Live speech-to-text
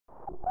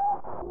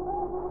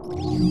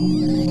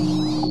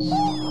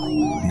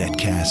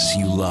Netcasts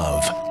you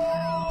love.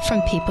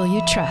 From people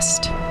you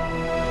trust.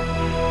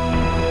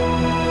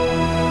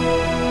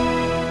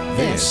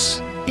 This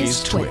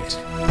is Twit.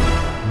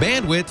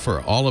 Bandwidth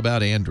for All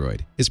About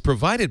Android is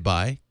provided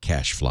by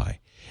CacheFly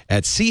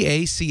at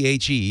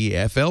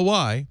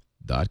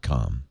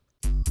CACHEFLY.com.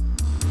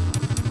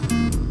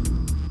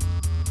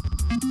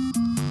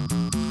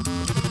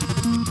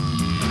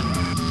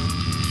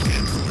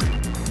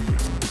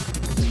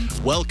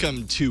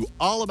 Welcome to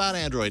All About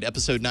Android,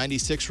 episode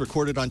 96,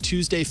 recorded on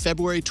Tuesday,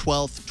 February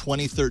 12th,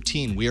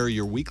 2013. We are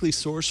your weekly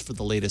source for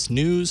the latest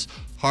news,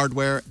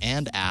 hardware,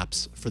 and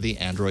apps for the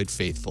Android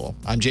faithful.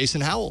 I'm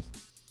Jason Howell.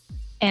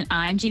 And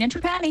I'm Gina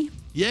Trapani.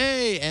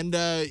 Yay! And,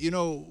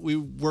 we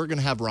were going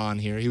to have Ron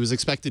here. He was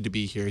expected to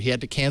be here. He had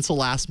to cancel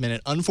last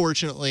minute.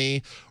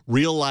 Unfortunately,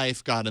 real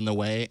life got in the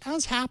way,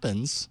 as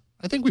happens.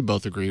 I think we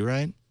both agree,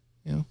 right?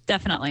 Yeah.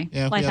 Definitely.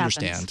 Yeah, life we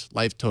understand. Happens.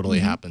 Life totally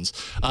happens.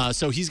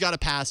 So he's got to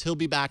pass. He'll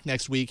be back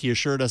next week. He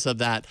assured us of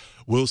that.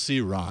 We'll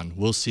see, Ron.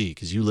 We'll see,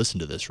 because you listen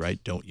to this, right?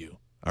 Don't you?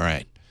 All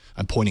right.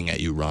 I'm pointing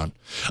at you, Ron.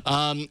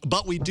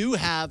 But we do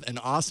have an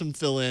awesome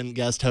fill-in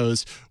guest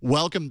host.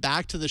 Welcome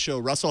back to the show,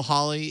 Russell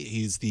Hawley.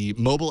 He's the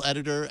mobile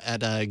editor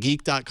at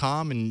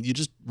geek.com, and you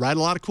just write a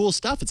lot of cool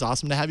stuff. It's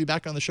awesome to have you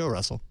back on the show,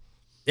 Russell.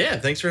 Yeah,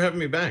 thanks for having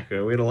me back. We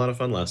had a lot of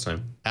fun last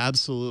time.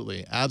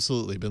 Absolutely.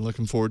 Absolutely. Been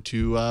looking forward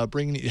to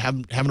having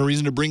a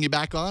reason to bring you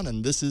back on,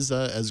 and this is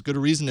as good a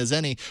reason as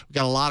any. We've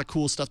got a lot of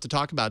cool stuff to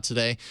talk about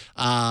today.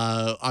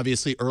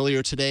 Obviously,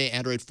 earlier today,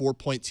 Android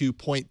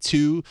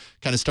 4.2.2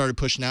 kind of started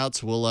pushing out,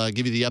 so we'll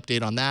give you the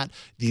update on that.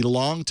 The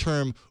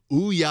long-term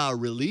Ouya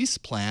release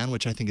plan,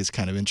 which I think is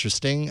kind of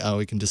interesting.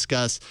 We can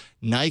discuss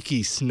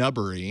Nike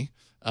snubbery.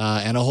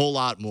 And a whole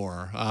lot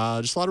more.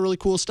 Just a lot of really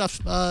cool stuff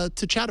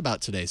to chat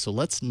about today. So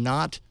let's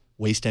not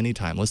waste any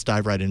time. Let's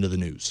dive right into the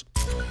news.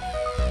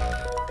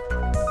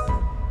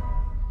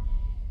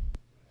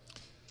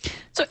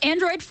 So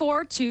Android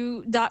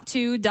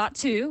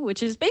 4.2.2.2,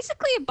 which is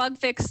basically a bug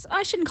fix.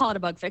 I shouldn't call it a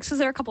bug fix because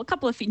there are a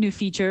couple of new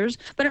features,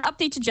 but an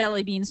update to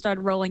Jelly Bean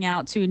started rolling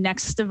out to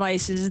Nexus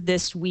devices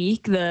this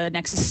week. The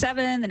Nexus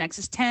 7, the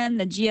Nexus 10,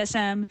 the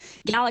GSM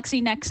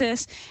Galaxy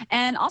Nexus,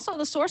 and also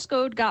the source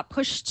code got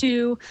pushed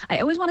to, I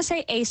always want to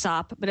say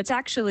ASOP, but it's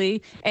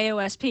actually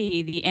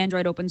AOSP, the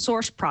Android open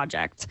source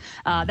project.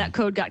 That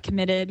code got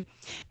committed.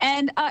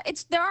 And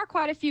there are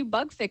quite a few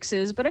bug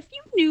fixes, but a few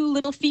new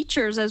little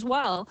features as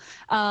well.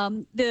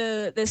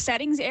 The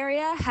settings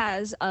area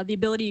has the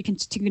ability you can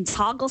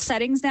toggle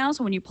settings now.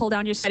 So when you pull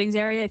down your settings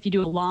area, if you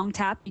do a long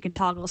tap, you can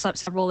toggle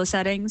several of the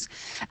settings.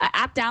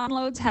 App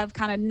downloads have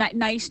kind of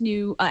nice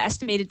new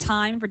estimated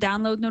time for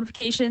download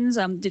notifications.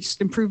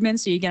 Just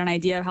improvements, so you get an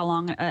idea of how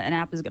long an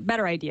app is a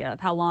better idea of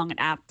how long an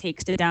app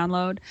takes to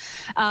download.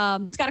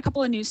 It's got a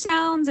couple of new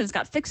sounds, and it's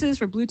got fixes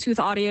for Bluetooth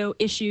audio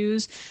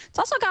issues. It's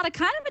also got a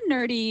kind of a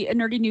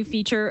nerdy new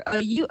feature,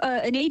 an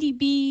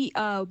ADB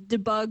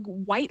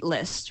debug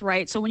whitelist,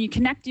 right? So when you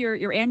connect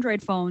your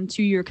Android phone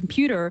to your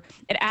computer,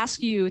 it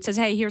asks you, it says,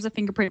 hey, here's a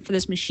fingerprint for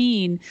this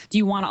machine. Do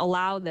you want to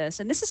allow this?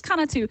 And this is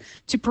kind of to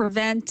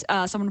prevent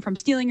someone from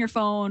stealing your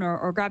phone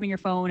or grabbing your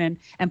phone and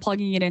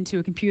plugging it into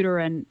a computer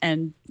and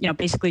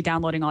basically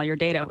downloading all your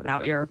data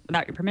without your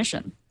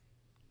permission.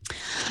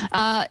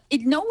 No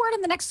word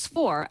on the Nexus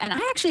 4, and I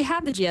actually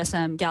have the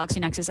GSM Galaxy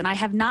Nexus, and I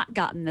have not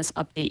gotten this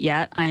update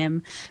yet. I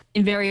am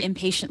very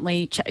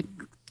impatiently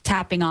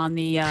tapping on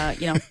the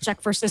check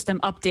for system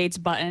updates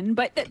button,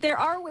 but there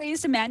are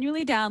ways to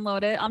manually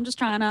download it. I'm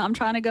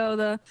trying to go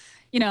the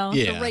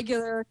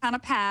regular kind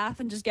of path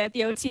and just get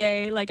the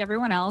OTA like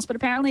everyone else. But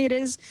apparently it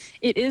is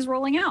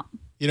rolling out.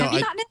 Have you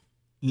gotten it?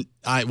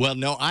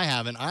 No, I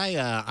haven't.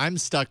 I'm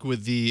stuck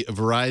with the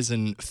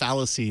Verizon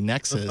Fallacy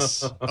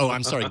Nexus. Oh,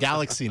 I'm sorry,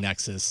 Galaxy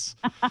Nexus.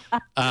 So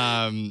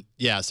I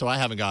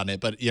haven't gotten it,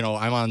 but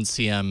I'm on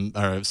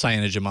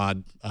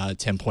CyanogenMod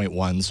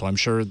 10.1, so I'm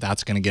sure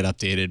that's going to get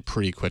updated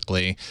pretty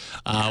quickly.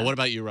 What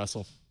about you,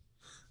 Russell?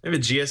 I have a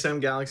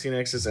GSM Galaxy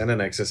Nexus and a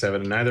Nexus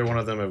 7, and neither one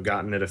of them have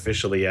gotten it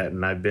officially yet.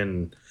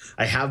 And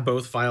I have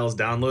both files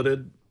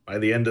downloaded. By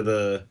the end of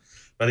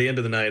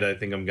the night, I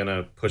think I'm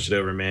gonna push it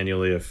over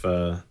manually if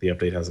the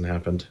update hasn't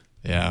happened.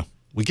 Yeah,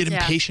 we get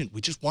impatient.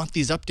 We just want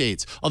these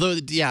updates. Although,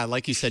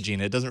 like you said,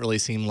 Gina, it doesn't really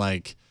seem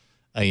like,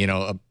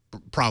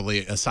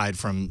 probably aside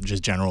from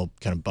just general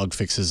kind of bug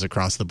fixes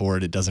across the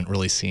board, it doesn't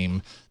really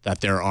seem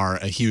that there are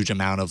a huge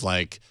amount of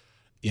wowie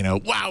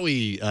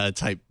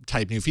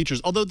type new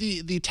features. Although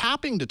the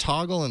tapping to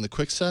toggle in the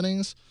quick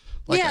settings.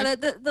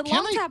 The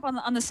long tap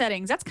on the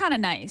settings, that's kind of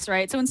nice,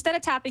 right? So instead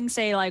of tapping,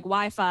 say, like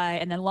Wi-Fi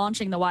and then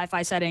launching the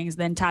Wi-Fi settings,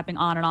 then tapping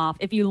on and off,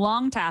 if you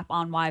long tap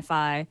on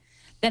Wi-Fi,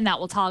 then that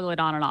will toggle it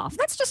on and off.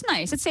 That's just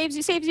nice. It saves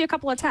you a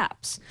couple of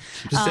taps.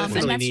 It's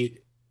definitely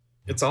neat.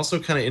 It's also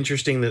kind of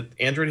interesting that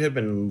Android had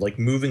been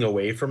moving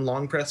away from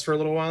long press for a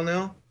little while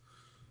now,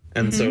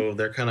 and so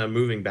they're kind of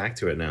moving back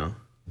to it now.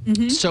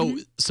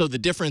 So the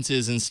difference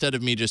is, instead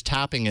of me just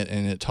tapping it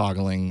and it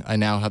toggling, I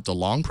now have to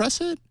long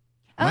press it?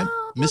 Am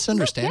I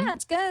misunderstanding? Yeah,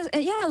 it's good.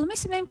 Let me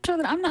make sure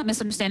that I'm not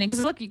misunderstanding.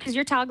 Because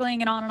you're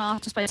toggling it on and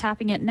off just by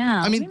tapping it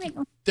now. I mean,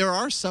 There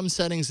are some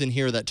settings in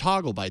here that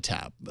toggle by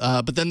tap,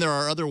 but then there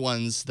are other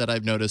ones that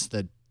I've noticed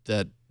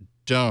that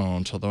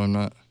don't, although I'm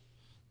not,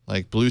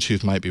 like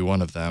Bluetooth might be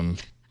one of them.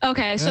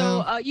 Okay,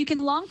 so you can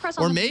long press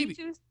on the maybe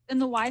Bluetooth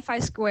and the Wi-Fi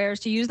squares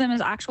to use them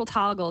as actual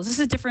toggles. This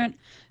is different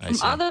from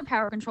other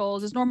power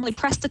controls. It's normally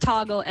press to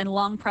toggle and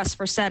long press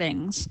for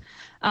settings.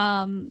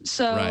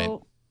 Right.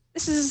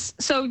 This is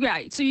so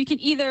you can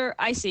either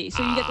so you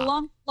get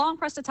the long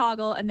press to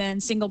toggle and then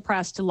single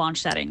press to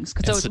launch settings.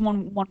 So it's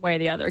one way or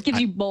the other. It gives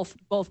you both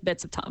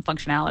bits of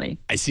functionality.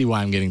 I see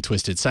why I'm getting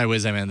twisted.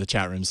 Sideways, I'm in the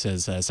chat room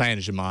says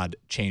CyanogenMod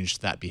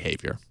changed that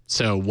behavior.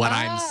 So what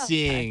I'm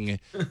seeing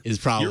is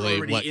probably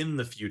You're already in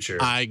the future.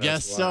 I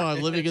guess so. I'm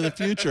living in the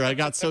future. I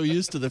got so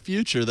used to the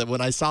future that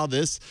when I saw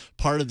this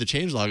part of the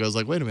changelog, I was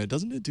like, wait a minute,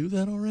 doesn't it do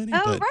that already?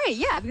 Oh, right,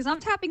 yeah, because I'm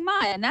tapping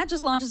mine, and that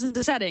just launches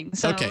into settings.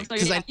 So, okay,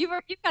 you've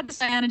got the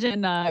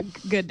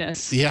cyanogen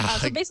goodness. Yeah.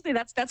 So basically,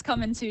 that's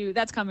come into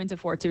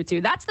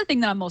 422. That's the thing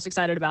that I'm most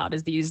excited about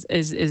is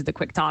the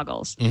quick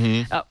toggles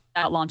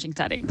out launching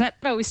settings. That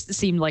always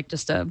seemed like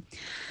just a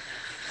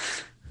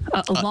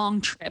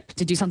long trip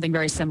to do something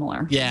very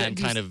similar. Yeah, and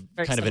kind of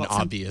an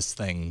obvious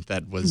thing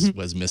that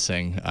was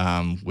missing,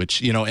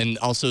 which, and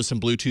also some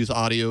Bluetooth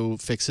audio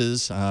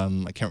fixes. I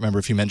can't remember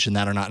if you mentioned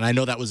that or not. And I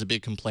know that was a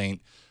big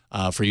complaint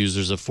for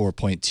users of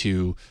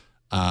 4.2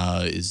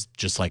 is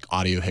just like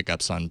audio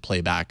hiccups on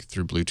playback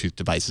through Bluetooth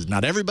devices.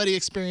 Not everybody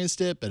experienced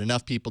it, but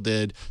enough people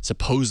did.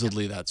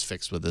 Supposedly that's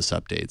fixed with this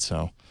update,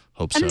 so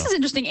hope so. And this is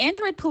interesting.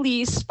 Android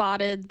Police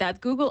spotted that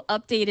Google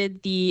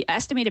updated the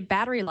estimated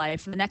battery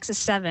life of the Nexus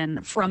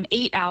 7 from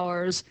 8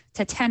 hours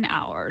to 10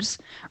 hours,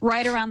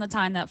 right around the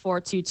time that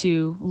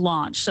 422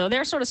 launched. So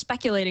they're sort of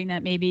speculating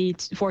that maybe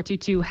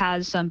 422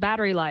 has some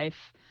battery life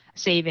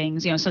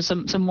savings, so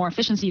some more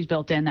efficiencies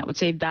built in that would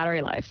save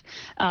battery life.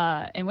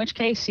 In which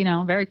case,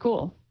 very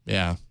cool.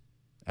 Yeah,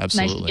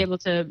 absolutely. Nice to be able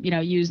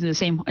to, use the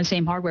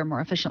same hardware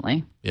more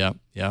efficiently. Yeah,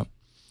 yeah.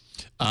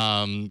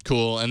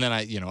 Cool. And then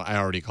I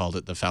already called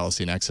it the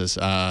Fallacy Nexus.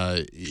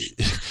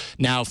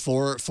 Now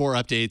four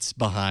updates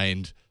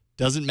behind.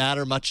 Doesn't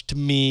matter much to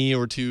me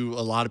or to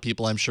a lot of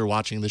people, I'm sure,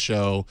 watching the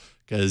show,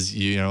 because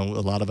a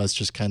lot of us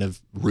just kind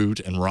of root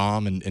and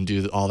ROM and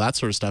do all that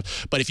sort of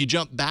stuff. But if you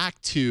jump back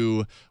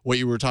to what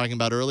you were talking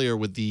about earlier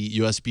with the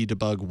USB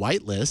debug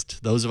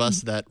whitelist, those of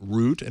us that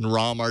root and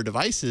ROM our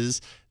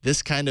devices,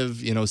 this kind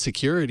of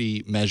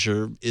security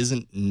measure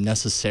isn't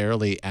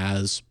necessarily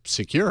as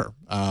secure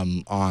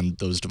on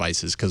those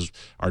devices, because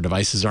our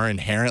devices are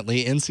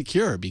inherently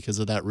insecure because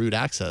of that root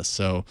access.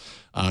 So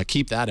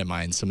keep that in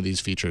mind. Some of these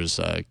features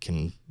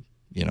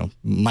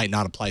might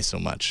not apply so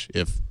much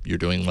if you're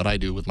doing what I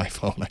do with my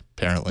phone,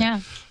 apparently.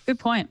 Yeah, good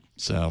point.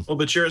 So, well,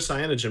 but you're a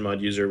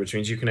CyanogenMod user, which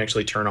means you can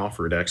actually turn off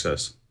root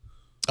access.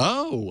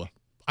 Oh,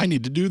 I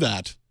need to do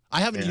that. I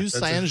haven't used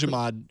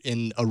CyanogenMod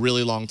in a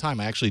really long time.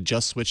 I actually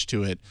just switched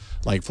to it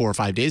like 4 or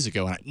 5 days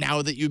ago. And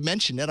now that you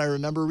mentioned it, I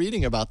remember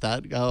reading about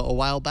that a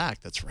while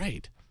back. That's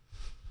right.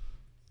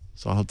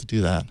 So I'll have to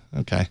do that.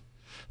 Okay.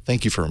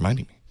 Thank you for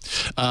reminding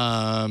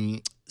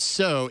me.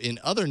 So in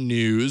other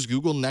news,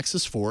 Google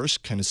Nexus 4,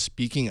 kind of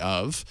speaking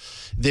of,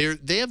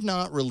 they have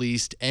not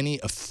released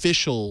any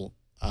official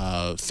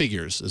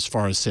figures as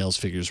far as sales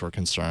figures were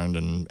concerned.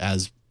 And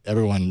as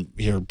everyone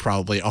here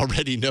probably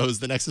already knows,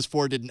 the Nexus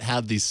 4 didn't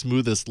have the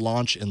smoothest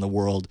launch in the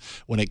world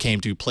when it came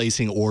to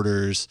placing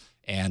orders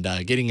and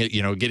getting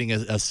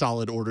a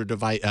solid order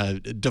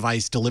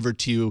device delivered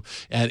to you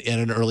at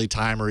an early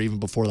time or even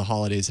before the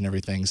holidays and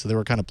everything. So they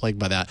were kind of plagued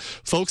by that.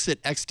 Folks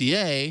at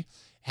XDA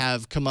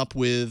have come up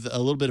with a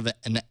little bit of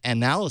an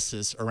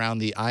analysis around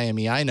the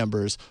IMEI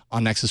numbers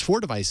on Nexus 4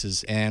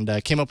 devices and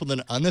came up with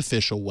an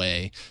unofficial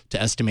way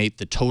to estimate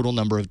the total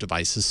number of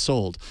devices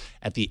sold.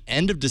 At the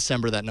end of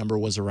December, that number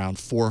was around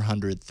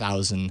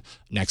 400,000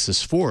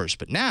 Nexus 4s,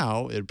 but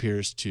now it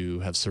appears to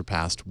have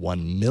surpassed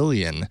 1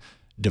 million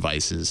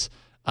devices.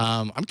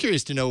 I'm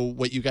curious to know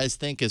what you guys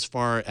think as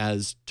far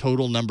as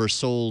total number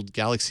sold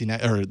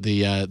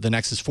the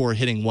Nexus 4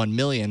 hitting 1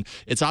 million.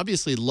 It's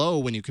obviously low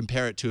when you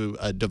compare it to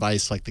a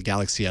device like the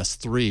Galaxy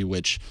S3,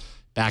 which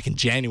back in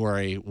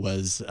January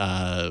was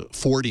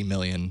 40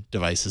 million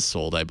devices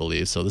sold, I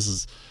believe. So this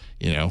is,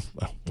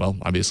 well,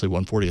 obviously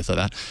 1/40th of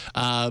that.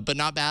 But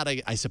not bad,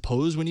 I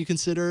suppose, when you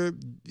consider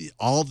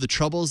all of the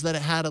troubles that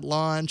it had at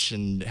launch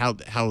and how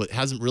it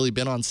hasn't really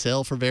been on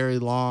sale for very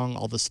long,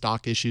 all the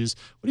stock issues.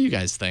 What do you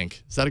guys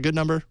think? Is that a good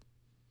number?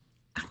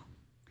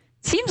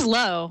 Seems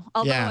low,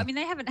 although I mean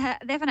they haven't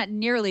had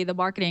nearly the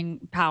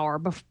marketing power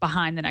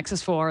behind the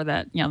Nexus 4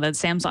 that that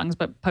Samsung's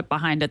put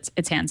behind its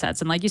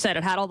handsets. And like you said,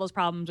 it had all those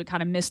problems. It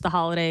kind of missed the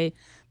holiday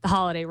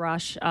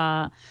rush,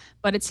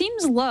 but it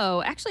seems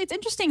low. Actually, it's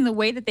interesting the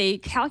way that they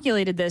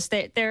calculated this.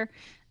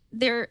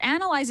 They're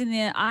analyzing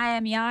the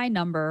IMEI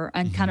number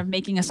and kind of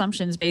making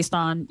assumptions based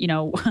on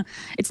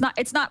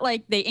it's not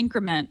like they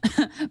increment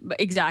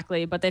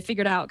exactly, but they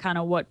figured out kind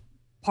of what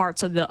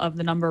parts of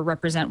the number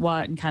represent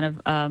what and kind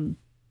of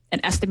and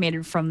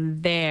estimated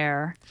from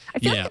there. I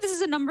feel like this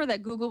is a number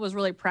that Google was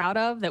really proud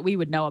of, that we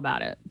would know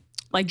about it.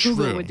 Like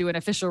Google would do an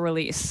official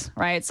release,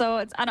 right?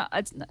 So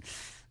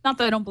Not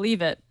that I don't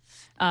believe it,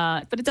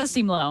 but it does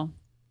seem low.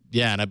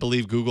 Yeah, and I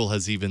believe Google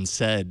has even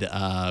said,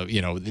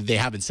 they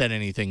haven't said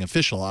anything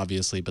official,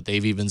 obviously, but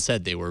they've even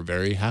said they were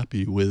very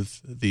happy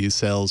with the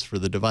sales for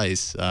the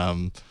device.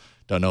 Don't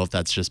know if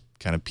that's just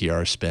kind of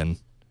PR spin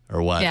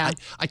or what. Yeah.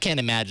 I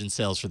can't imagine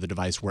sales for the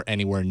device were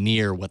anywhere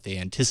near what they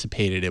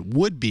anticipated it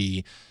would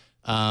be.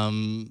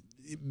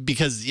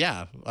 Because,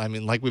 I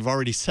mean, like we've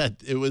already said,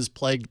 it was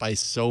plagued by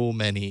so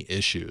many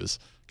issues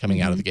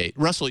coming out of the gate.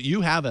 Russell,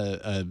 you have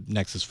a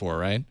Nexus 4,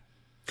 right?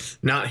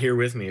 Not here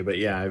with me, but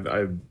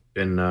yeah,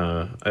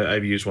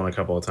 I've used one a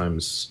couple of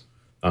times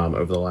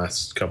over the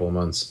last couple of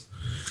months.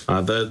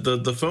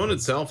 The phone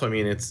itself, I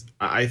mean,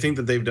 I think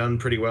that they've done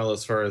pretty well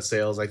as far as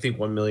sales. I think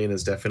 1 million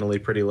is definitely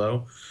pretty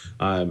low.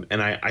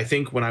 And I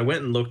think when I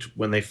went and looked,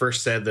 when they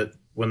first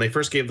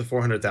gave the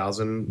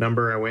 400,000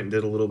 number, I went and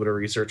did a little bit of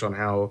research on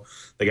how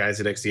the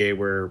guys at XDA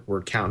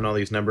were counting all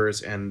these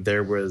numbers, and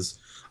there was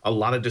a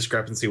lot of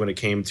discrepancy when it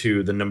came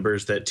to the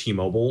numbers that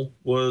T-Mobile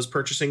was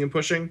purchasing and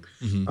pushing.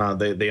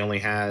 They only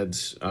had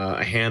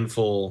a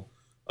handful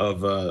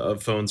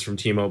of phones from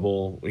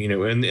T-Mobile,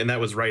 and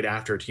that was right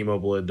after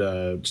T-Mobile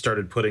had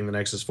started putting the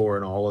Nexus 4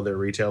 in all of their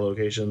retail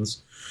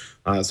locations.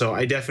 So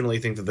I definitely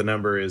think that the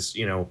number is,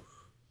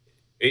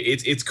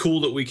 it's cool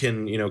that we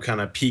can,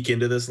 kind of peek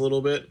into this a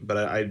little bit, but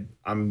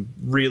I'm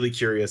really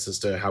curious as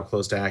to how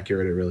close to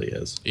accurate it really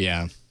is.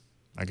 Yeah,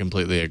 I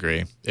completely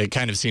agree. It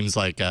kind of seems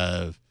like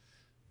a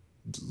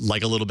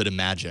little bit of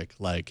magic,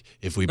 like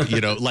if we,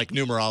 like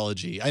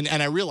numerology.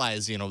 And I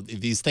realize,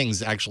 these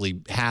things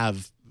actually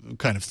have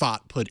kind of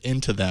thought put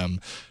into them,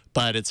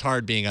 but it's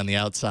hard being on the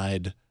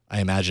outside, I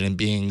imagine, and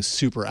being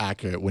super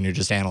accurate when you're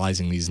just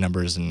analyzing these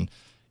numbers and,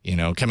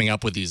 coming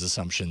up with these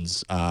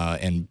assumptions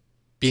and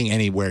being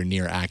anywhere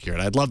near accurate.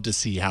 I'd love to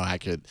see how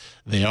accurate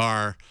they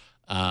are.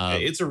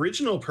 Its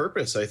original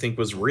purpose, I think,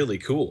 was really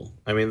cool.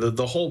 I mean,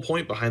 the whole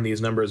point behind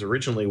these numbers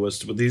originally was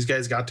these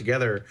guys got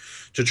together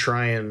to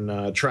try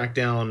and track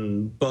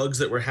down bugs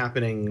that were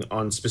happening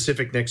on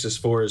specific Nexus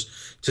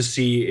 4s to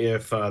see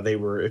if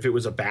it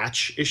was a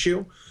batch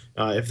issue,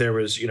 if there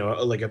was,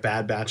 like a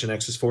bad batch of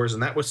Nexus 4s.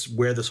 And that was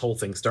where this whole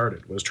thing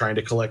started, was trying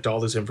to collect all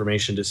this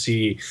information to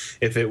see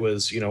if it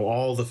was,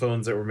 all the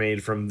phones that were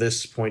made from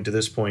this point to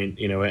this point,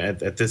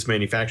 at this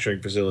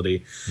manufacturing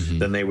facility.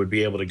 Then they would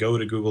be able to go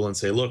to Google and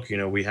say, look,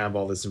 we have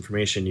all this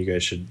information. You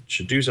guys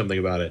should do something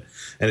about it.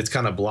 And it's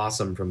kind of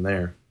blossomed from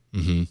there.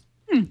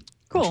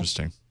 Cool.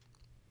 Interesting.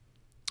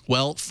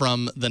 Well,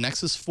 from the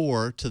Nexus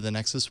 4 to the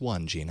Nexus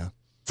 1, Gina.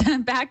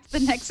 Back to the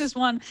Nexus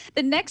 1.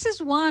 The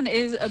Nexus 1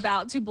 is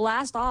about to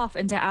blast off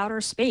into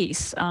outer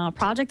space, a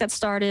project that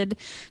started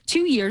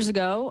 2 years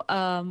ago,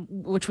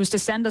 which was to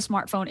send a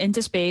smartphone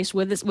into space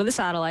with a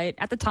satellite.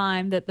 At the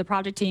time, that the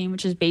project team,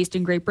 which is based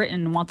in Great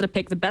Britain, wanted to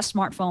pick the best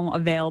smartphone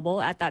available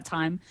at that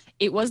time.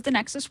 It was the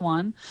Nexus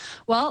 1.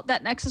 Well,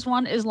 that Nexus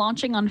 1 is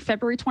launching on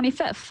February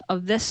 25th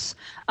of this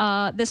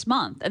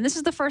month. And this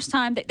is the first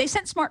time they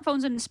sent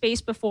smartphones into space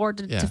before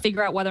to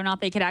figure out whether or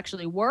not they could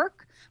actually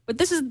work. But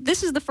this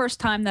is the first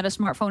time that a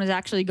smartphone is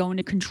actually going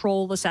to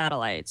control the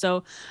satellite.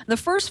 So the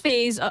first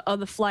phase of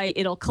the flight,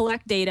 it'll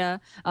collect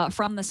data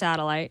from the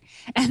satellite,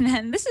 and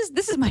then this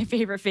is my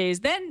favorite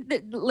phase. Then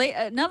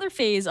another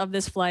phase of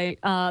this flight,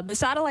 the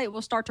satellite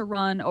will start to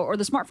run, or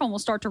the smartphone will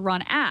start to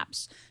run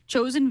apps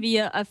chosen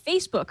via a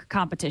Facebook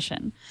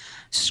competition.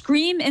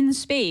 Scream in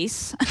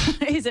Space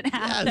is an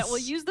app that will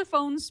use the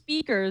phone's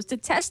speakers to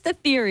test the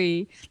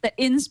theory that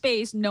in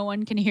space no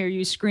one can hear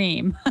you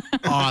scream.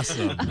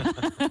 Awesome.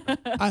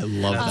 I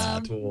love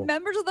that.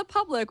 Members of the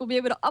public will be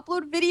able to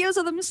upload videos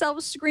of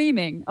themselves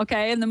screaming,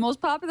 okay? And the most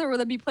popular will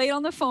then be played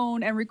on the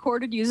phone and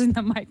recorded using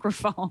the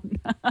microphone.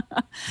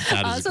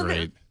 That is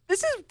great.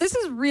 This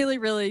is really,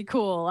 really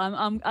cool.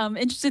 I'm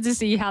interested to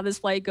see how this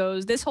flight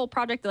goes. This whole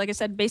project, like I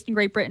said, based in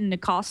Great Britain,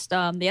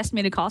 the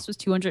estimated cost was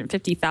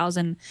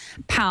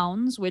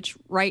 £250,000, which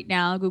right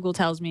now Google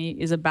tells me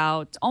is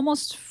about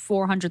almost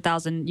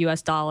 $400,000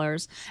 US,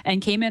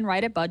 and came in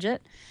right at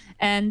budget.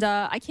 And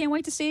I can't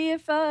wait to see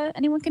if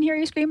anyone can hear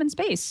you scream in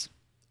space.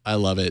 I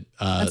love it.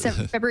 That's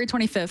February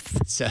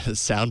 25th.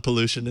 Sound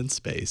pollution in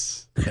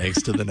space,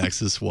 thanks to the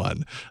Nexus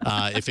 1.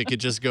 If it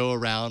could just go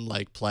around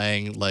like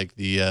playing like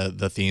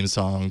the theme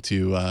song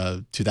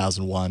to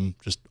 2001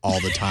 just all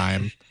the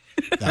time,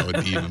 that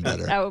would be even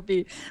better.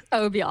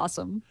 That would be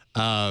awesome.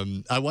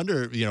 I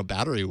wonder,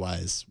 battery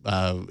wise.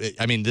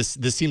 I mean, this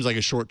seems like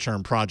a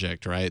short-term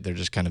project, right? They're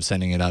just kind of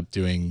sending it up,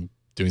 doing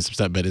some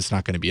stuff, but it's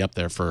not going to be up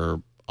there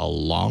for a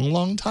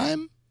long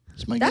time.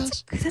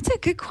 That's a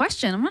good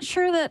question. I'm not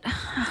sure that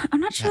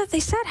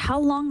they said how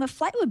long the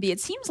flight would be. It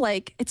seems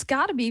like it's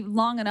got to be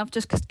long enough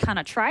just to kind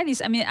of try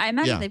these. I mean, I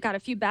imagine they've got a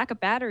few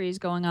backup batteries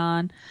going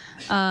on.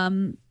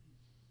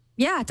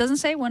 It doesn't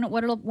say when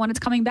it's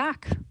coming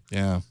back.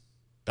 Yeah.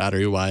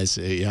 Battery wise,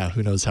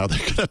 who knows how they're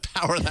going to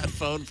power that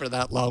phone for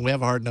that long. We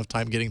have a hard enough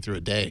time getting through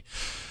a day.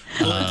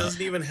 Well, it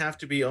doesn't even have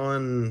to be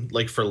on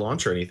like for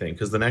launch or anything,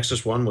 because the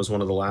Nexus 1 was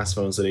one of the last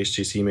phones that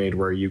HTC made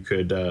where you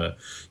could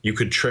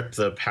trip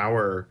the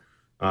power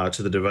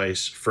to the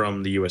device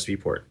from the USB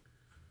port.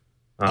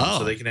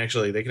 So they can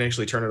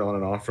actually turn it on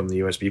and off from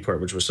the USB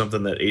port, which was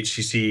something that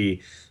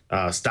HTC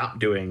stopped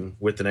doing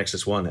with the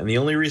Nexus 1. And the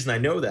only reason I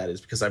know that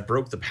is because I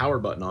broke the power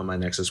button on my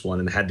Nexus 1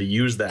 and had to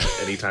use that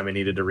anytime I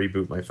needed to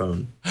reboot my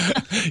phone.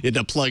 You had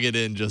to plug it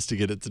in just to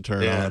get it to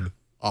turn on.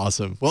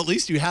 Awesome. Well, at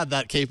least you had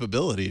that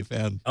capability,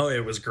 man. Oh,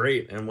 it was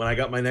great. And when I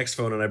got my next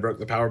phone and I broke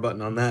the power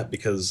button on that,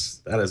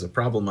 because that is a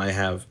problem I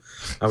have,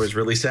 I was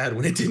really sad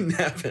when it didn't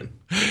happen.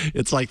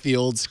 It's like the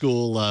old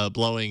school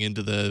blowing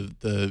into the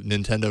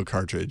Nintendo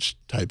cartridge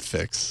type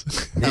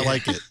fix. I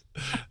like it.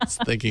 It's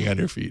thinking on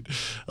your feet.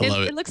 I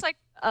love it. It looks like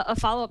a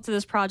follow-up to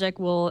this project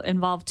will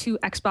involve 2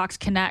 Xbox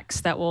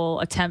Kinects that will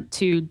attempt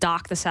to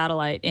dock the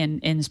satellite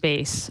in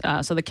space.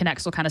 So the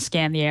Kinects will kind of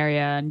scan the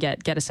area and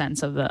get a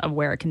sense of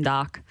where it can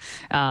dock.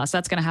 So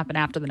that's going to happen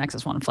after the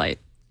Nexus 1 flight.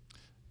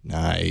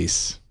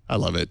 Nice. I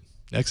love it.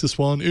 Nexus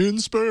 1 in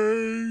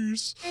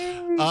space.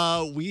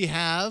 We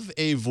have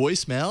a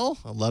voicemail.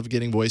 I love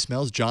getting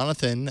voicemails.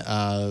 Jonathan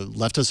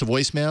left us a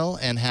voicemail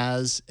and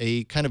has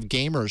a kind of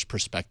gamer's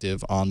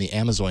perspective on the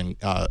Amazon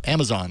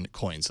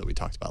coins that we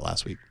talked about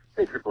last week.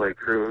 Hey, AAA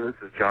crew.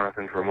 This is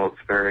Jonathan from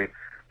Wilkes-Barre.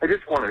 I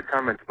just wanted to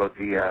comment about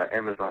the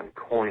Amazon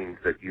coins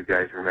that you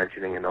guys were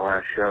mentioning in the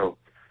last show.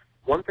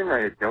 One thing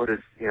I had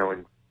noticed,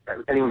 and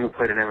anyone who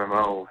played an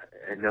MMO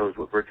and knows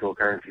what virtual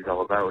currency is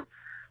all about,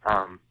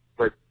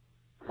 but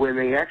when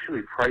they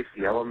actually price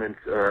the elements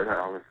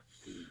or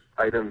the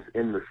items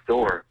in the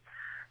store,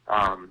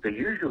 they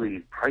usually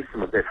price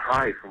them a bit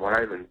high from what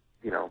I've been,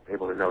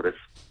 able to notice.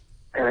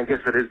 And I guess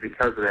it is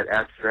because of that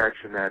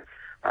abstraction that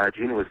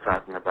Gina was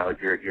talking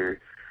about. You're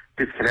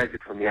disconnected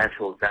from the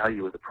actual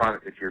value of the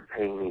product that you're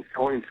paying these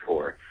coins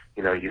for.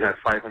 You got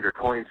 500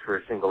 coins for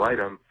a single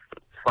item,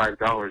 it's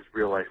 $5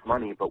 real life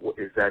money, but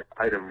is that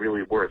item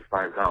really worth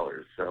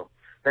 $5? So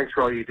thanks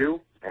for all you do,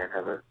 and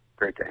have a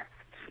great day.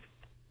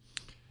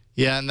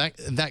 Yeah, and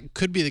that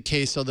could be the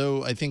case,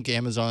 although I think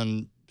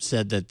Amazon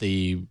said that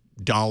the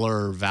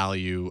dollar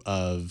value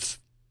of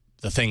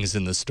the things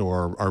in the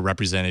store are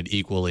represented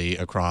equally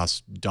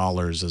across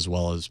dollars as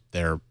well as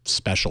their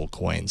special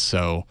coins.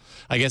 So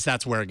I guess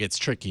that's where it gets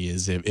tricky,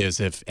 is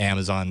if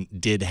Amazon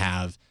did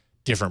have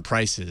different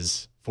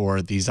prices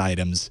for these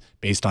items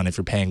based on if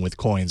you're paying with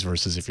coins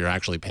versus if you're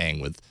actually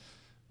paying with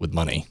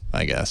money,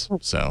 I guess.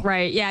 So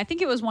right, yeah, I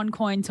think it was 1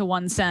 coin to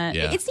 1 cent.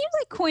 Yeah. It seems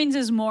like coins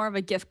is more of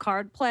a gift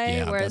card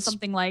play, whereas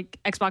something like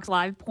Xbox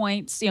Live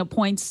points,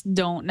 points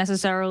don't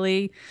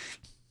necessarily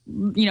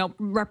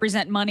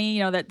represent money,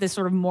 that this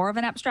sort of more of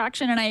an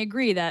abstraction. And I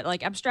agree that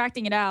like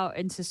abstracting it out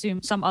into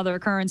some other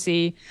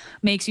currency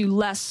makes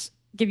you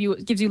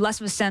gives you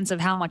less of a sense of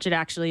how much it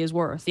actually is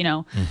worth.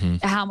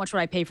 How much would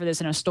I pay for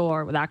this in a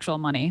store with actual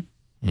money?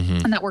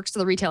 And that works to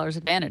the retailer's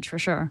advantage for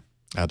sure.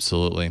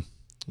 Absolutely.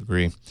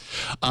 Agree.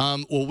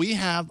 Well, we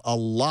have a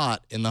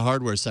lot in the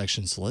hardware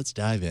section, so let's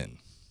dive in.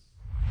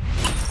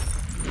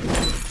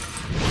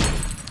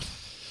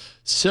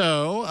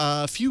 So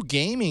a few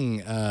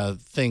gaming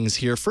things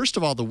here. First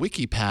of all, the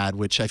WikiPad,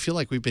 which I feel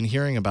like we've been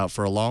hearing about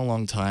for a long,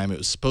 long time. It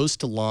was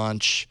supposed to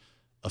launch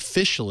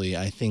officially,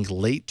 I think,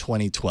 late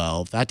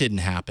 2012. That didn't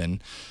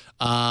happen.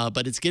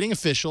 But it's getting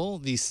official.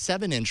 The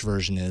 7-inch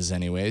version is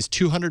anyways.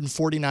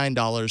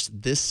 $249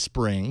 this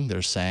spring,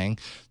 they're saying.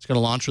 It's going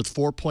to launch with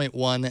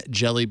 4.1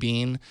 Jelly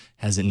Bean.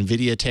 Has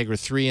NVIDIA Tegra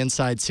 3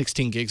 inside,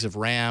 16 gigs of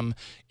RAM.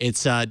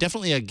 It's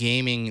definitely a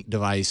gaming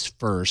device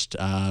first,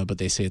 but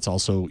they say it's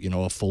also,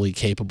 a fully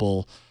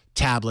capable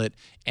tablet.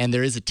 And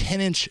there is a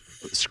 10-inch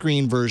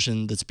screen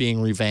version that's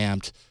being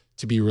revamped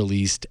to be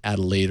released at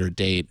a later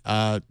date.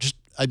 I'm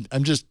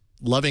just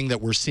loving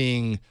that we're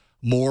seeing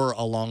more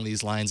along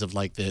these lines of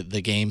like the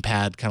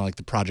gamepad, kind of like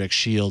the Project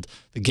Shield,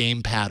 the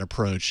gamepad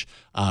approach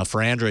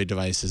for Android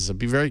devices. I'd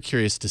be very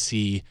curious to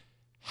see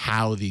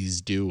how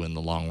these do in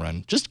the long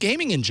run. Just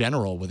gaming in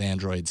general with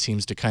Android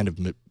seems to kind of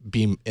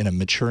be in a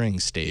maturing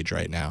stage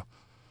right now.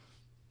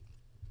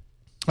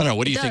 I don't know.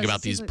 What do you think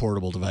about these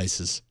portable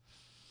devices?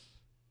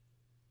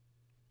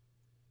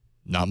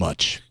 Not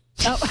much.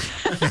 Oh,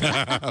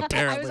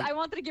 apparently. I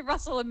wanted to give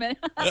Russell a minute.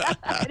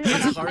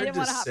 It's hard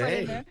to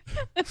say.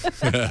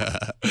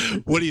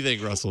 What do you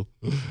think, Russell?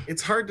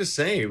 It's hard to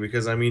say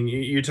because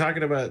you're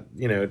talking about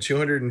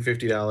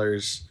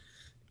 $250.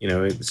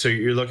 So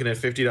you're looking at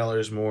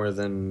 $50 more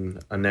than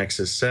a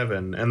Nexus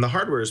 7, and the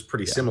hardware is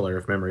pretty similar,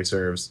 if memory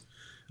serves,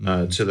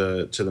 to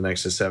the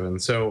Nexus 7.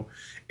 So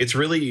it's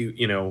really,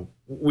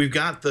 we've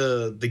got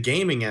the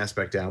gaming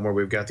aspect down, where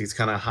we've got these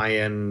kind of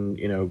high-end,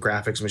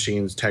 graphics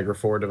machines, Tegra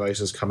 4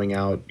 devices coming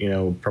out,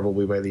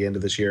 probably by the end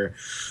of this year.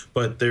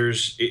 But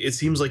it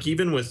seems like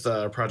even with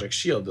Project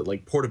Shield, that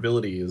like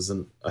portability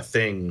isn't a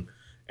thing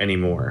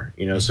anymore.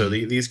 So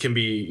these can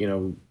be,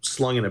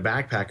 slung in a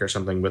backpack or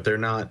something, but they're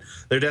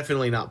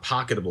definitely not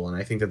pocketable, and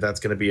I think that's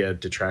going to be a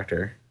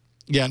detractor.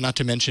 Yeah, not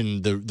to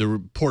mention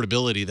the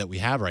portability that we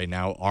have right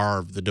now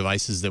are the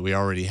devices that we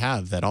already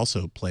have that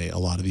also play a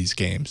lot of these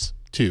games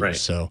too. Right.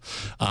 So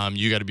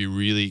you got to be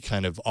really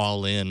kind of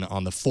all in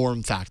on the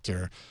form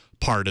factor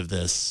part of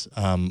this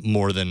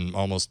more than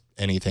almost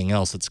anything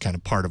else. It's kind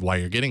of part of why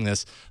you're getting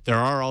this. There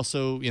are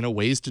also,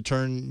 ways to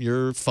turn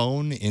your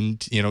phone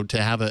into,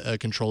 to have a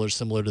controller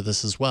similar to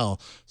this as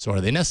well. So are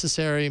they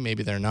necessary?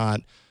 Maybe they're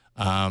not.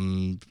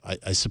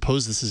 I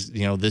suppose this is,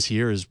 this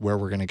year is where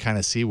we're going to kind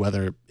of see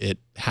whether it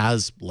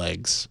has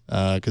legs,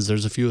 because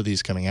there's a few of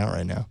these coming out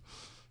right now.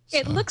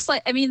 It looks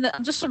like,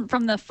 just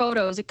from the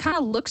photos, it kind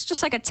of looks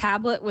just like a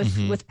tablet with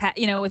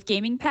with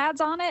gaming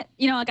pads on it.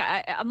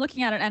 I'm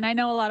looking at it, and I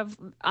know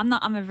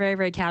I'm a very,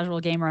 very casual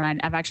gamer, and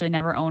I've actually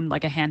never owned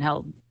like a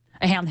handheld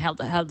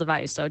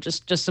device. So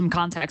just some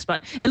context,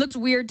 but it looks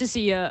weird to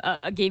see a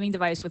gaming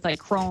device with like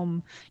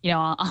Chrome,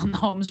 on the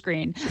home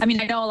screen. I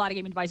know a lot of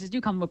gaming devices do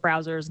come with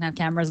browsers and have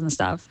cameras and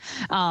stuff.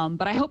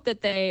 But I hope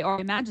that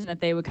imagine that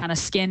they would kind of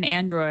skin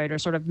Android or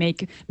sort of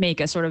make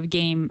a sort of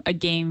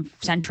game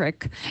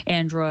centric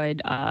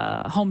Android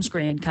home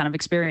screen kind of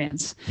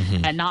experience,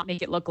 and not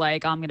make it look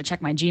like I'm going to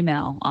check my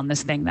Gmail on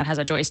this thing that has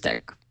a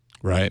joystick.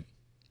 Right.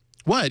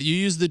 What? You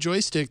use the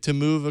joystick to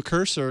move a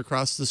cursor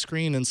across the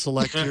screen and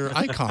select your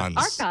icons.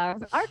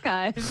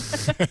 Archive.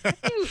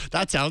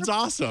 That sounds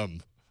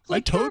awesome.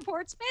 Click to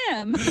report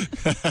spam.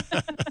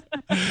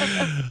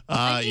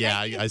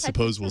 I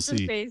suppose we'll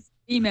see.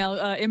 Email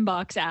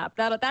inbox app.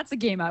 That's a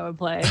game I would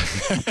play.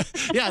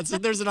 Yeah,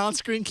 there's an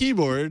on-screen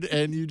keyboard,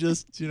 and you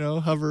just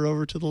hover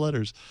over to the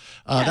letters.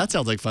 That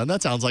sounds like fun.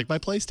 That sounds like my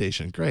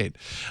PlayStation. Great.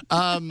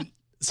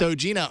 So,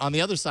 Gina, on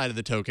the other side of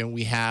the token,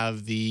 we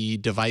have the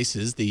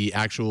devices, the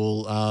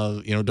actual,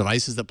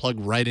 devices that plug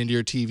right into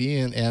your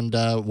TV. And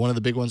one of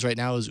the big ones right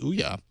now is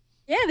Ouya.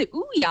 Yeah, the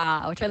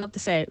Ouya, which I love to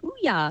say.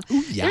 Ouya.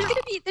 There's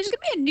gonna be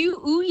a new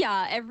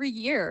Ouya every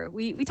year.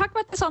 We talked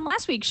about this on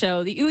last week's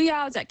show. The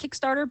Ouya is that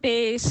Kickstarter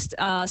based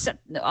I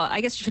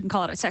guess you shouldn't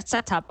call it a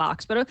set-top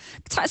box, but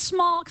a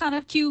small kind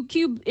of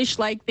cube-ish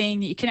like thing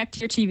that you connect to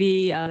your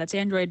TV. That's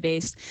Android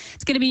based.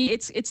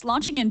 It's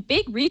launching in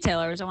big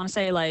retailers. I want to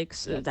say like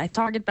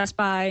Target, Best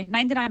Buy,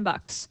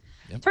 $99.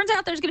 Yep. Turns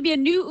out there's going to be a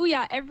new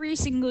Ouya every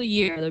single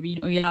year. There'll be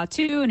an Ouya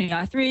 2 and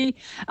Ouya 3.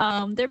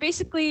 They're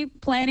basically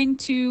planning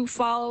to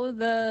follow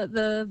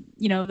the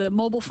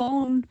mobile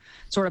phone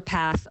sort of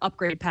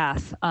upgrade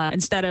path,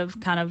 instead of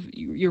kind of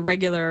your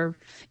regular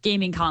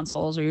gaming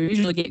consoles or your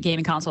usual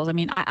gaming consoles.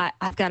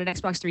 I've got an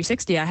Xbox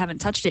 360. I haven't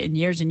touched it in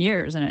years and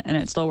years, and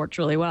it still works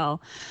really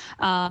well.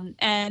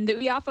 And the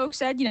Ouya folks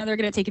said, they're going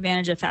to take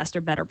advantage of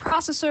faster, better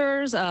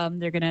processors.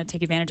 They're going to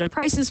take advantage of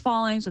prices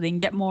falling so they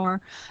can get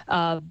more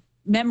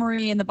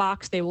memory in the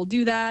box. They will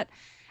do that.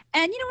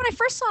 And when I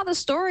first saw the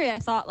story, I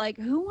thought, like,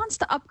 who wants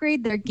to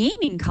upgrade their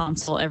gaming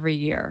console every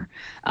year?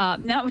 Now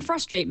it would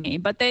frustrate me,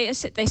 but they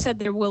said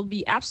there will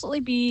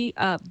absolutely be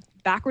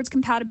backwards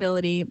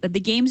compatibility, that the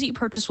games that you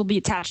purchase will be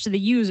attached to the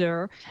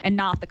user and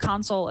not the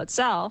console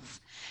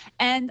itself.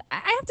 And I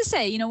have to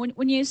say,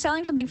 when you're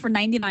selling something for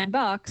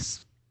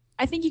 $99,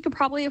 I think you could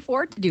probably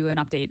afford to do an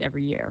update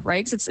every year,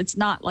 right? Because it's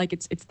not like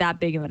it's that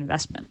big of an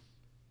investment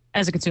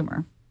as a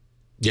consumer.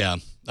 Yeah,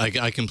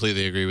 I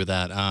completely agree with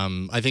that.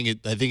 I think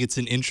it's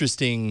an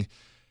interesting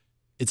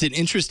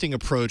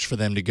approach for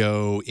them to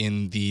go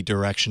in the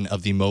direction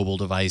of the mobile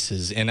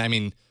devices.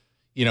 And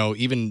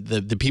even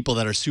the people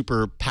that are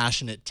super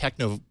passionate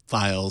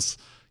technophiles,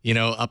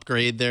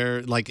 upgrade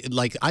their like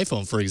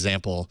iPhone, for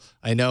example.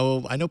 I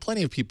know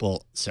plenty of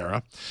people,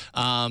 Sarah,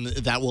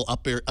 that will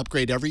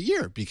upgrade every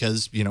year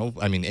because,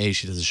 A,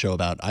 she does a show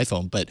about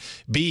iPhone, but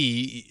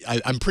B,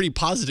 I'm pretty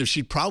positive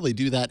she'd probably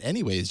do that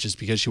anyways, just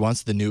because she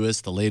wants the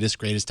newest, the latest,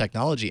 greatest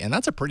technology. And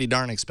that's a pretty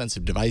darn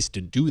expensive device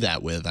to do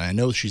that with. And I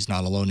know she's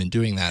not alone in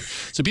doing that.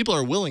 So people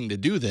are willing to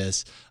do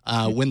this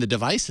when the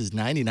device is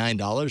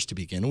 $99 to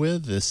begin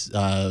with.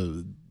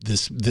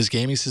 This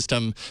gaming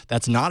system,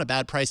 that's not a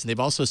bad price. And they've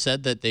also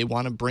said that they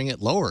want to bring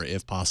it lower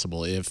if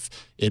possible. If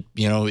it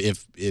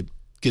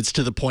gets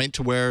to the point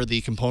to where the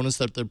components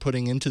that they're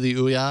putting into the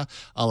Ouya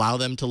allow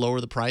them to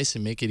lower the price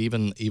and make it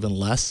even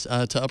less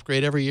to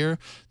upgrade every year,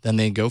 then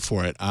they go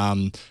for it.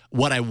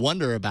 What I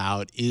wonder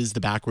about is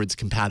the backwards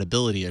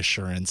compatibility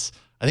assurance.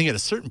 I think at a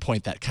certain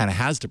point that kind of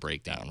has to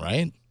break down,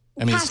 right?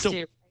 It's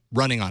still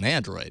running on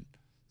Android.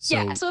 So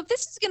if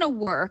this is going to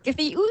work, if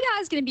the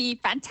Ouya is going to be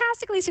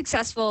fantastically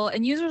successful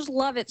and users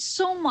love it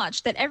so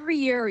much that every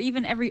year or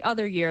even every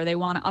other year they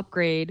want to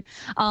upgrade,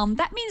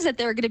 that means that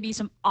there are going to be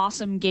some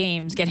awesome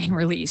games getting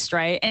released,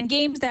 right? And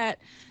games that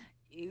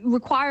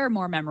require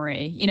more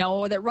memory,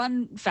 or that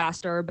run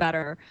faster or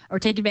better or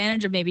take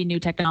advantage of maybe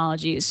new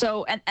technologies.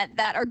 So, and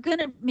that are going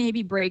to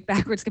maybe break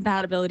backwards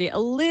compatibility a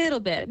little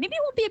bit. Maybe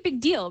it won't be a big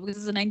deal because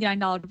it's a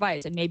 $99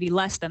 device and maybe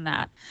less than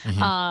that.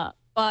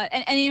 But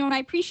and I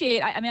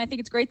appreciate. I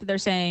think it's great that they're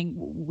saying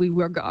we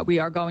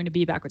are going to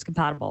be backwards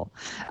compatible.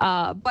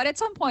 But at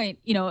some point,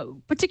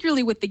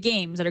 particularly with the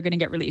games that are going to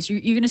get released, you're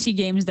going to see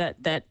games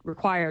that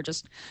require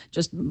just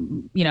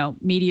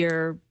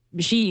meatier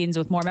machines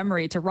with more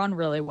memory to run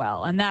really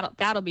well, and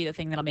that'll be the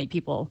thing that'll make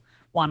people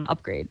want to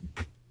upgrade.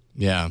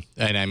 Yeah,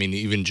 and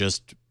even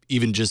just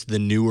the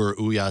newer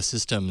Ouya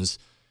systems,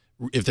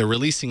 if they're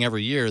releasing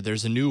every year,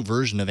 there's a new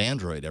version of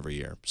Android every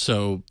year,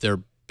 so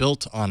they're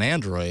built on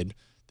Android.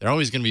 they're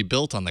always going to be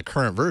built on the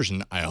current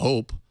version, I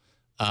hope.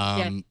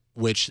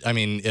 Which, I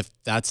mean, if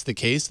that's the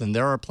case, then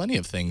there are plenty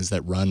of things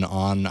that run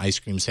on Ice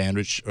Cream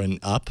Sandwich and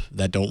up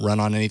that don't run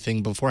on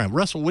anything beforehand.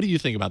 Russell, what do you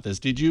think about this?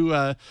 Did you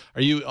are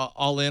you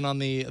all in on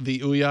the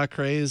Ouya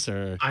craze,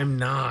 or? I'm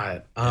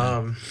not.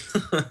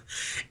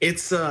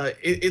 It's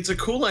a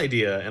cool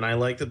idea, and I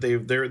like that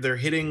they're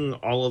hitting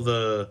all of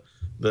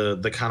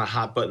the kind of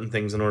hot button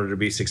things in order to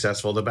be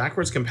successful. The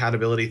backwards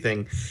compatibility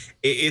thing,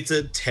 it's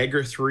a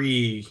Tegra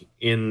 3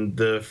 in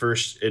the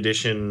first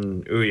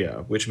edition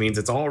Ouya, which means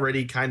it's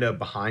already kind of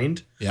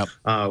behind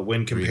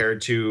when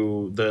compared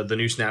to the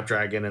new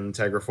Snapdragon and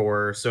Tegra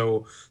 4.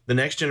 So the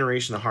next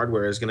generation of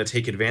hardware is going to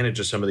take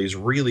advantage of some of these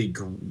really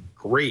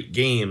great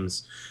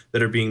games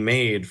that are being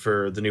made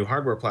for the new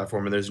hardware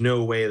platform, and there's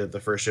no way that the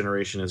first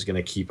generation is going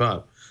to keep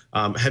up.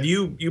 Have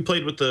you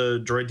played with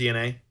the Droid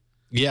DNA?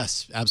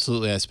 Yes,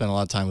 absolutely. I spent a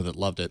lot of time with it.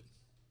 Loved it.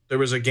 There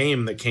was a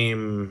game that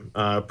came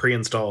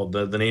pre-installed.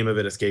 The name of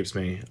it escapes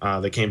me.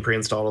 That came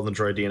pre-installed on the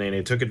Droid DNA, and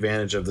it took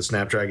advantage of the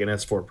Snapdragon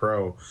S4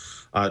 Pro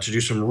to do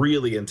some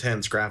really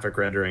intense graphic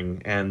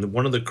rendering. And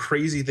one of the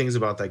crazy things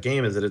about that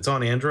game is that it's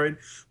on Android,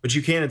 but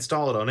you can't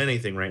install it on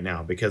anything right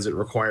now because it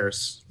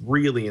requires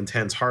really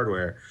intense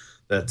hardware.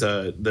 That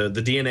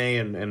the DNA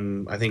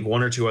and I think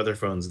one or two other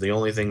phones are the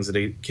only things that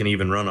it can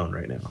even run on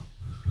right now.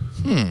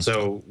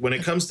 So when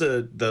it comes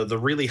to the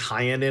really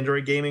high-end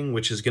Android gaming,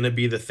 which is going to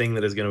be the thing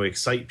that is going to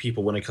excite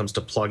people when it comes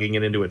to plugging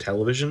it into a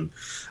television,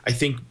 I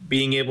think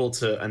being able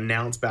to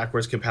announce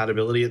backwards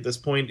compatibility at this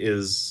point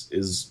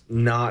is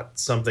not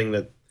something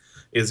that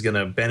is going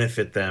to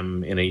benefit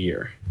them in a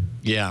year.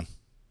 Yeah,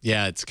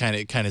 it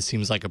kind of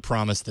seems like a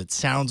promise that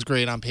sounds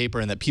great on paper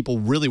and that people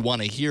really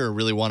want to hear,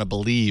 really want to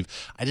believe.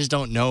 I just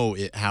don't know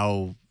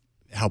how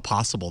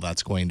possible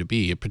that's going to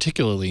be,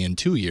 particularly in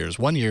 2 years.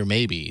 1 year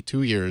maybe,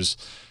 2 years.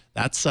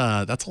 That's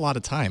a lot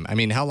of time. I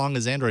mean, how long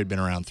has Android been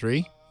around?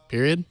 3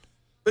 period?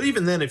 But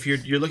even then, if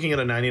you're looking at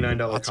a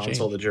 $99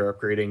 console that you're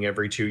upgrading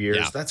every 2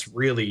 years, that's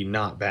really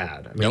not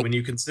bad. I mean, when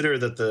you consider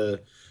that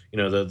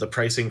the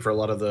pricing for a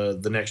lot of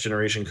the next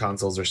generation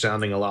consoles are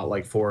sounding a lot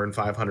like $400 and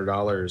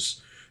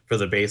 $500 for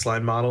the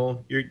baseline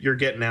model, you're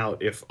getting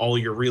out if all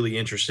you're really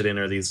interested in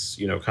are these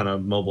kind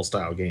of mobile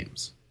style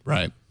games.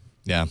 Right.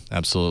 Yeah,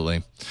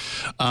 absolutely.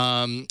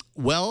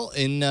 Well,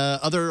 in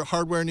other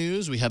hardware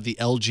news, we have the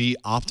LG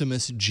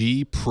Optimus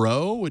G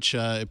Pro, which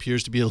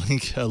appears to be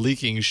a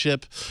leaking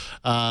ship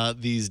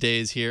these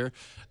days here.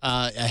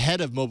 Ahead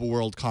of Mobile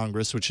World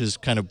Congress, which is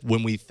kind of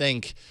when we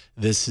think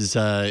this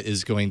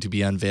is going to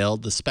be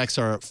unveiled. The specs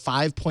are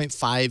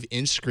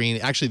 5.5-inch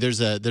screen. Actually, there's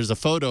a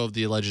photo of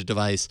the alleged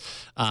device,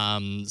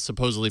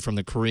 supposedly from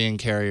the Korean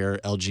carrier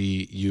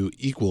LG U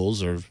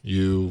equals or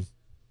U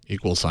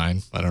equal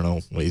sign. I don't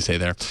know what you say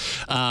there.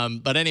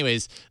 But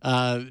anyways,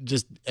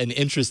 just an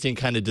interesting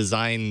kind of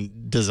design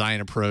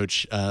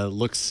approach.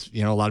 Looks,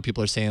 a lot of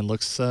people are saying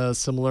looks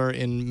similar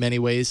in many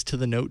ways to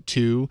the Note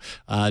 2.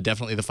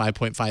 Definitely the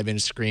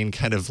 5.5-inch screen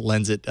kind of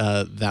lends it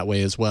that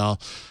way as well.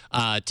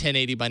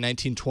 1080 by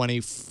 1920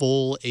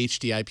 full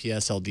HD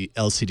IPS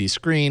LCD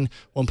screen,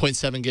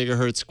 1.7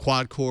 gigahertz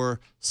quad core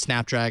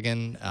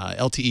Snapdragon,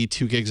 LTE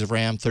 2 gigs of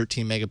RAM,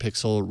 13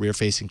 megapixel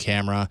rear-facing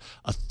camera,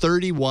 a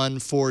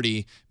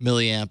 3140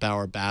 milliamp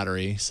hour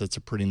battery. So it's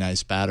a pretty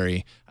nice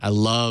battery. I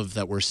love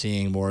that we're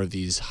seeing more of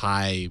these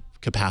high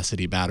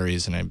capacity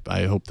batteries, and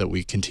I hope that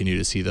we continue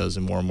to see those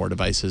in more and more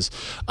devices.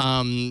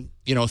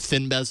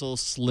 Thin bezel,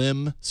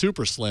 slim,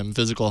 super slim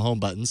physical home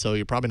button, so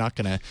you're probably not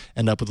going to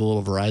end up with a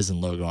little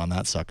Verizon logo on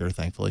that sucker,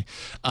 thankfully.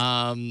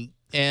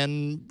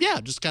 And yeah,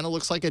 just kind of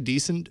looks like a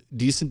decent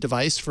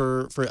device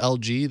for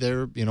LG.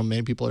 There,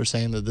 many people are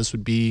saying that this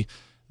would be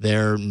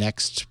their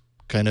next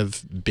kind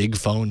of big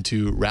phone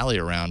to rally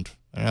around.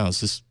 I don't know. Let's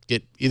just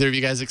get either of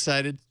you guys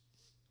excited.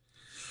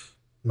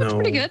 No, that's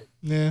pretty good.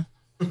 Yeah.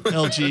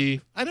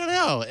 LG, I don't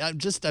know.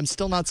 I'm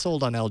still not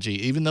sold on LG,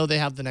 even though they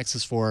have the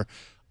Nexus 4.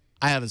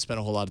 I haven't spent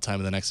a whole lot of time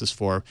with the Nexus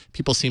 4.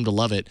 People seem to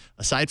love it.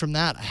 Aside from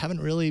that, I haven't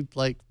really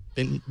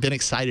been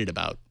excited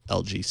about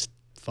LG's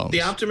phones.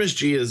 The Optimus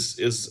G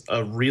is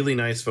a really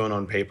nice phone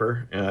on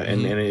paper,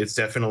 and it's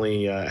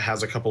definitely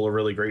has a couple of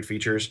really great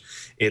features.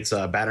 Its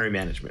battery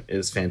management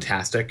is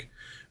fantastic.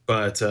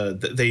 But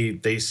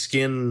they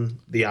skin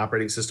the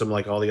operating system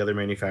like all the other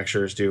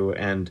manufacturers do,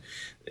 and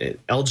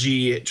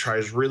LG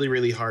tries really,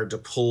 really hard to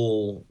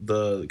pull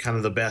the kind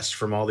of the best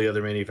from all the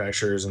other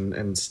manufacturers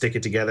and stick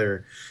it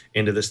together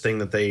into this thing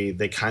that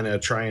they kind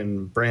of try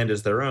and brand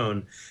as their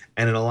own.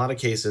 And in a lot of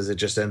cases, it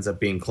just ends up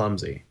being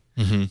clumsy.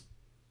 Mm-hmm.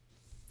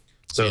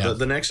 So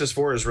the Nexus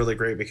 4 is really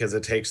great because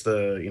it takes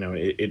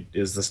it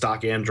is the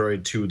stock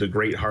Android to the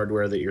great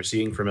hardware that you're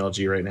seeing from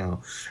LG right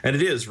now. And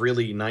it is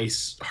really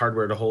nice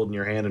hardware to hold in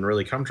your hand and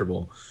really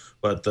comfortable.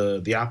 But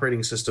the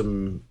operating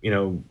system,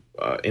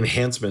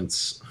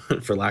 enhancements,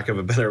 for lack of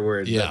a better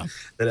word, that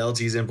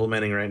LG is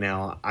implementing right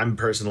now, I'm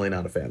personally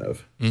not a fan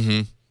of.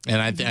 Mm-hmm.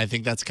 And I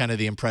think that's kind of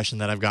the impression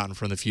that I've gotten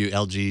from the few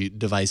LG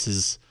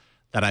devices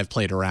that I've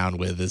played around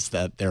with, is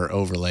that their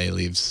overlay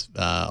leaves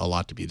a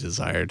lot to be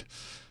desired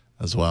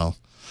as well.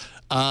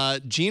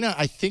 Gina,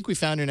 I think we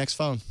found your next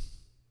phone.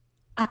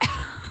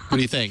 What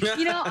do you think?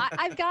 You know,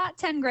 I've got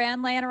 10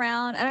 grand laying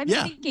around, and I'm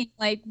thinking,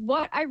 like,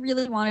 what I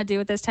really want to do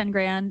with this 10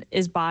 grand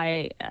is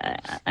buy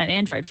an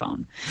Android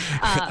phone.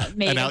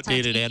 Made An of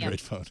outdated titanium.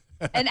 Android phone.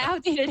 An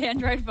outdated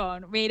Android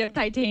phone made of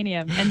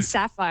titanium and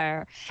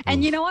sapphire.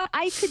 And you know what?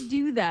 I could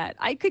do that.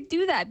 I could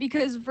do that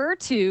because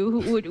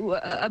Vertu,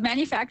 a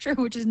manufacturer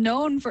which is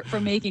known for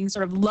making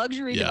sort of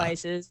luxury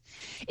devices,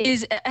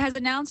 has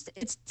announced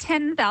its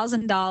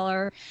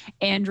 $10,000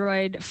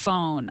 Android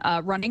phone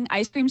running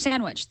Ice Cream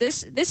Sandwich.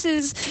 This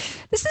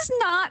is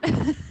not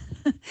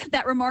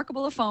that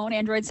remarkable a phone.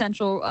 Android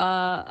Central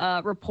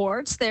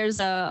reports there's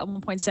a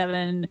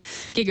 1.7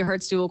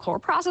 gigahertz dual core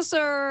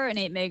processor, an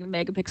 8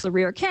 megapixel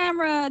rear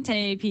camera,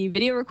 1080p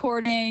video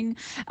recording.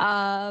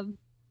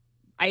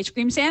 Ice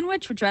Cream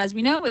Sandwich, which, as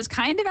we know, is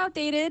kind of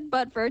outdated,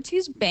 but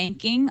Vertu's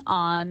banking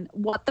on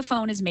what the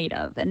phone is made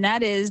of, and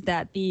that is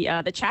that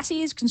the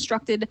chassis is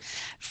constructed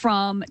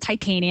from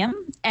titanium,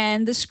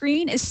 and the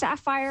screen is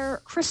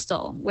sapphire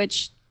crystal,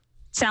 which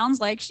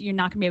sounds like you're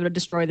not going to be able to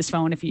destroy this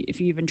phone if you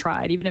even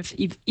tried, even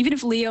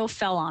if Leo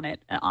fell on it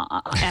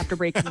after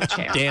breaking the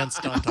chair.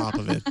 Danced on top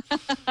of it.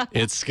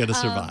 It's going to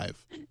survive.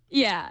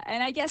 Yeah,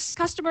 and I guess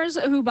customers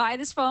who buy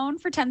this phone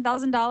for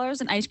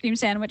 $10,000, an Ice Cream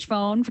Sandwich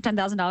phone for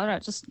 $10,000, I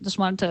just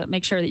wanted to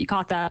make sure that you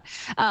caught that,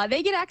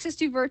 they get access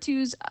to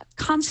Vertu's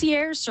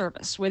concierge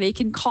service, where they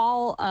can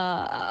call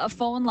a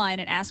phone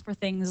line and ask for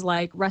things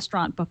like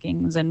restaurant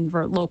bookings and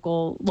for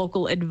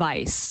local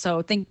advice.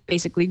 So think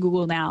basically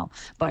Google Now,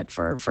 but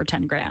for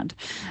 10 grand.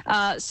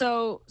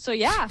 So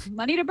yeah,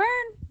 money to burn.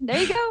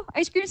 There you go,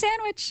 Ice Cream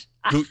Sandwich.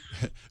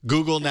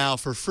 Google Now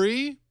for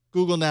free.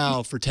 Google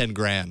Now for 10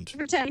 grand.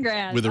 For 10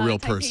 grand. With a real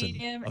person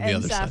on the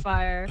other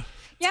sapphire. side.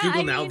 Yeah,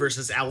 Google Now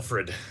versus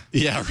Alfred.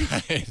 Yeah,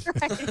 right.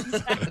 Right,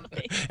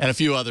 exactly. And a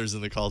few others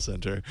in the call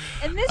center.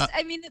 And this,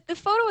 I mean, the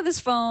photo of this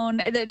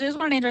phone, there's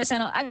one on Android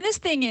Center. I mean, this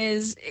thing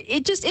is,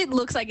 it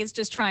looks like it's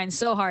just trying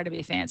so hard to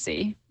be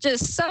fancy.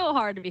 Just so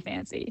hard to be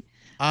fancy.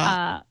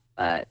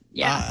 But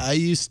yeah. I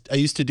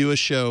used to do a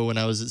show when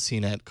I was at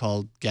CNET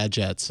called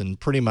Gadgets, and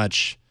pretty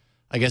much,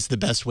 I guess the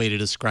best way to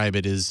describe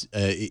it is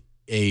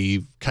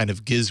a kind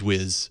of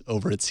gizwiz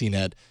over at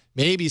CNET,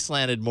 maybe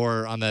slanted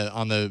more on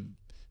the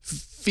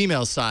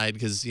female side,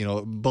 because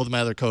both of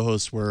my other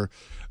co-hosts were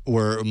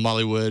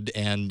Molly Wood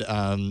and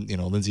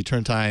Lindsay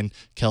Turntine,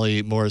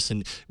 Kelly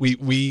Morrison.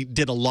 We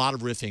did a lot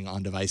of riffing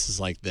on devices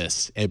like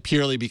this, and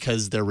purely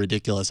because they're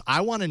ridiculous.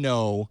 I want to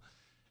know,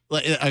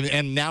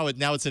 and now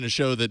it's in a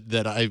show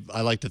that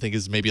I like to think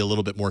is maybe a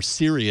little bit more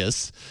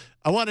serious.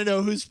 I want to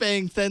know who's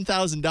paying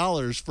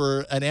 $10,000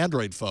 for an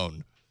Android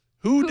phone.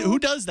 Who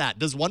does that?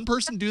 Does one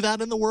person do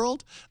that in the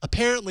world?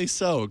 Apparently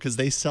so, because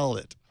they sell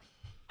it.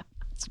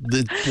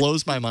 It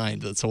blows my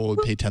mind that someone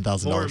would pay $10,000 for a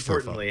phone. More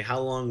importantly, how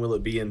long will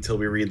it be until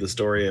we read the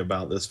story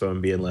about this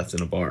phone being left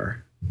in a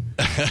bar?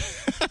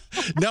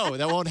 No,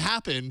 that won't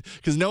happen,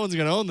 because no one's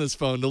going to own this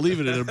phone to leave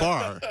it in a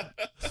bar.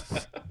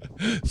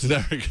 It's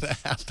never going to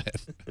happen.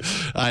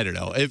 I don't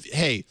know.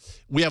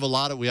 We have a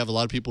lot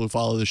of people who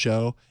follow the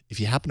show. If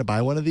you happen to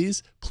buy one of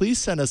these, please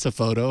send us a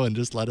photo and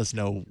just let us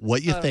know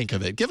what you think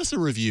of it. Give us a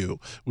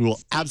review. We will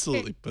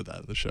absolutely put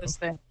that in the show.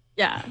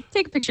 Yeah,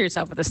 take a picture of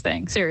yourself with this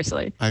thing.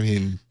 Seriously. I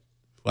mean,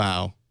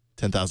 wow,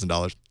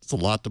 $10,000. It's a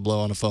lot to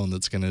blow on a phone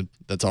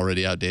that's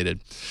already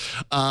outdated.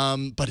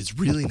 But it's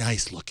really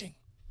nice looking.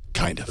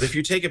 Kind of. But if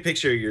you take a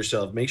picture of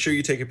yourself, make sure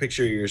you take a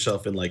picture of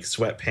yourself in like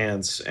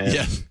sweatpants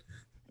and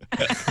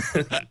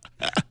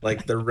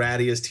like the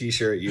rattiest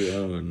t-shirt you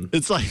own.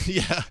 It's like,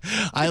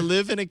 I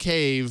live in a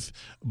cave,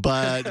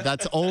 but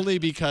that's only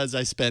because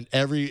I spent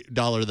every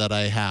dollar that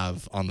I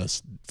have on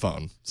this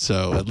phone.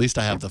 So at least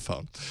I have the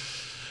phone.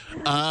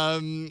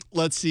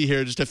 Let's see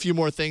here. Just a few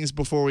more things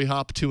before we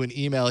hop to an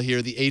email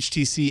here. The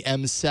HTC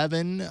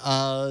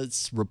M7,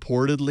 it's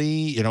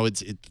reportedly,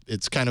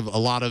 it's kind of a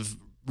lot of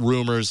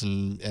rumors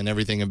and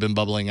everything have been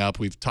bubbling up.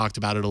 We've talked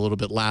about it a little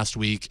bit last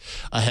week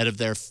ahead of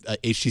their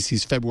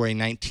HTC's February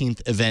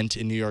 19th event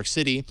in New York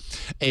City.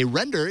 A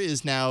render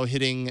is now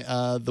hitting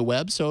the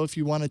web, so if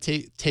you want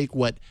to take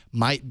what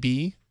might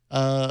be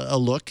a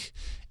look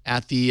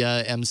at the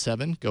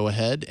M7, go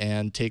ahead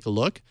and take a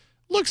look.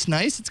 Looks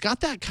nice. It's got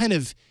that kind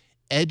of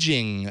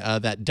edging,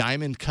 that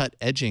diamond cut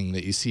edging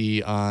that you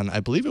see on, I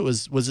believe it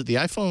was it the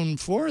iPhone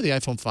 4 or the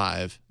iPhone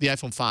 5? The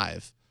iPhone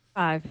 5.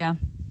 5, yeah.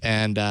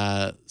 And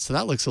so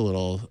that looks a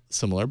little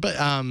similar, but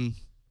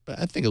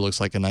I think it looks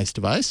like a nice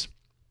device.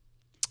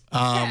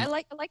 I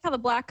like how the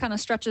black kind of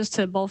stretches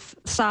to both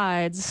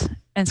sides,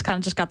 and it's kind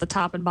of just got the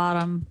top and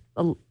bottom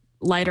a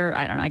lighter.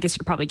 I don't know. I guess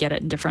you probably get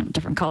it in different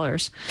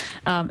colors.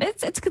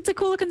 It's a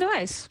cool looking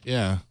device.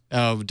 Yeah,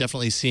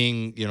 definitely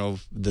seeing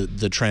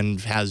the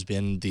trend has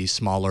been the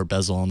smaller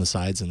bezel on the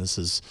sides, and this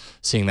is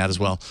seeing that as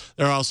well.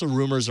 There are also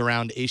rumors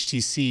around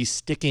HTC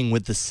sticking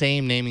with the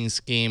same naming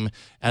scheme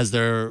as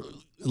their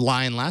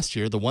line last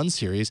year, the One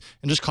series,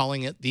 and just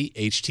calling it the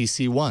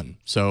HTC One.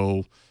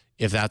 So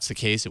if that's the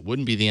case, it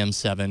wouldn't be the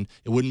M7.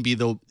 It wouldn't be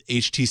the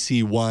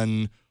HTC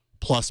One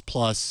plus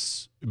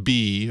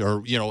be,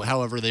 or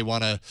however they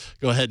want to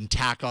go ahead and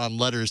tack on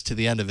letters to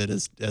the end of it,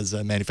 as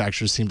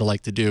manufacturers seem to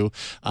like to do.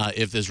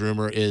 If this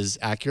rumor is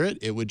accurate,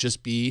 it would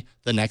just be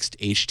the next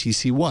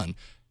HTC One.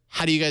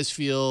 How do you guys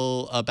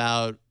feel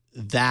about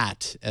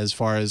that as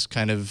far as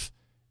kind of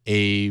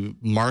a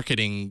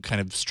marketing kind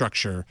of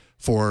structure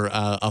for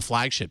a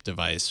flagship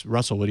device?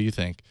 Russell, what do you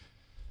think?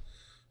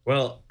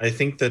 Well, I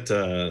think that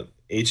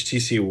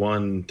HTC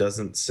One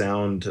doesn't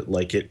sound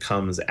like it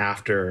comes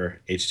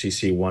after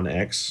HTC One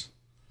X.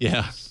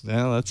 Yeah,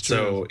 that's true.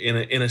 So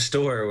in a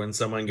store, when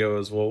someone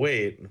goes, well,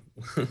 wait,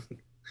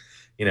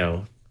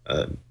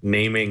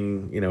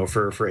 naming,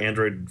 for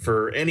Android,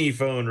 for any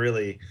phone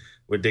really,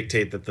 would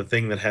dictate that the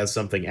thing that has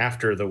something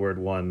after the word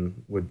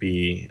one would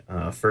be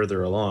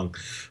further along.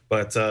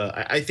 But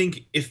I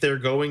think if they're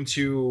going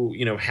to,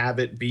 have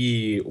it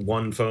be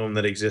one phone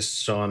that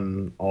exists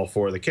on all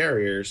four of the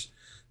carriers,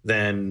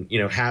 then,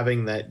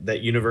 having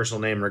that universal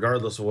name,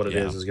 regardless of what it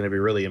is going to be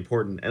really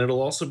important. And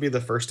it'll also be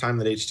the first time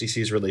that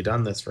HTC's really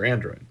done this for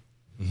Android.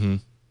 Mm-hmm.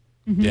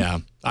 Mm-hmm. Yeah,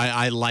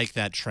 I like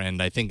that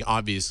trend. I think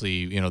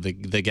obviously,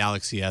 the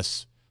Galaxy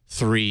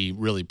S3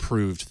 really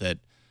proved that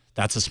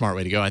that's a smart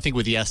way to go. I think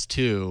with the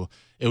S2,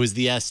 it was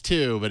the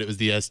S2, but it was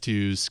the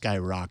S2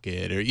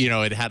 Skyrocket, or,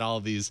 it had all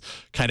these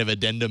kind of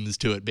addendums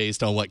to it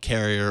based on what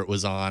carrier it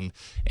was on.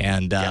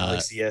 And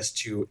Galaxy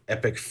S2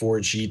 Epic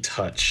 4G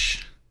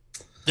Touch.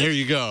 There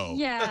you go.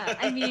 Yeah,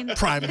 I mean,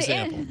 prime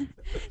example.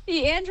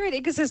 The Android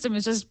ecosystem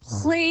is just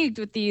plagued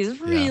with these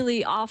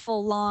really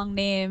awful long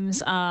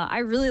names. I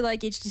really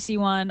like HTC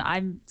One.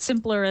 I'm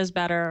simpler is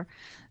better.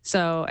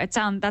 So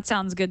that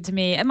sounds good to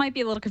me. It might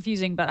be a little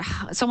confusing, but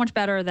so much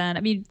better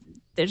than,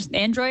 there's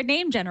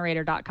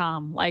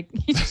AndroidNameGenerator.com. Like,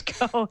 you just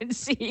go and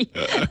see.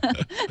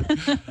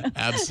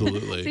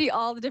 Absolutely. See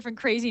all the different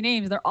crazy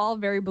names. They're all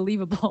very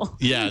believable.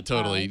 Yeah,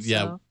 totally.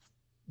 Yeah.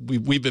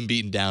 We've been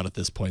beaten down at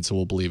this point, so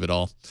we'll believe it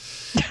all.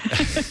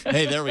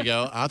 Hey, there we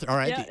go. All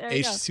right, Yeah,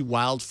 the HTC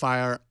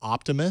Wildfire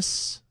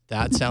Optimus.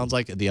 That sounds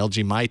like the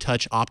LG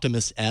MyTouch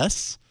Optimus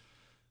S.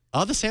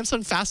 Oh, the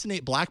Samsung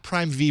Fascinate Black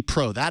Prime V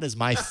Pro. That is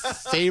my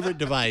favorite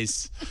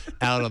device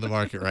out on the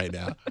market right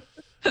now.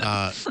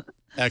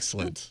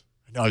 Excellent.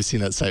 I know I've seen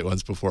that site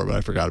once before, but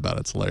I forgot about it.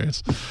 It's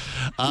hilarious.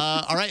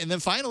 All right, and then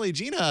finally,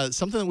 Gina,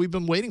 something that we've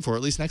been waiting for,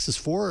 at least Nexus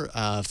 4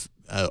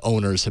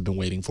 owners have been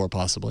waiting for,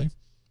 possibly.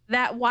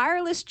 That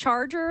wireless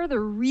charger, the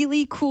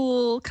really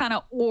cool kind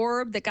of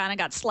orb that kind of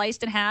got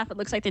sliced in half. It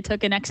looks like they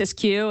took an Nexus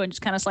Q and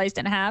just kind of sliced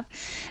it in half.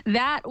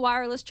 That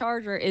wireless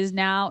charger is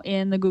now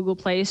in the Google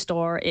Play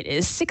Store. It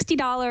is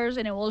 $60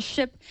 and it will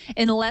ship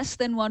in less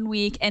than 1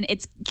 week. And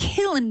it's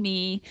killing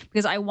me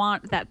because I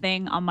want that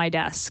thing on my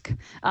desk.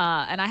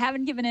 And I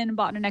haven't given in and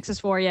bought a Nexus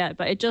 4 yet,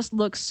 but it just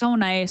looks so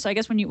nice. So I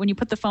guess when you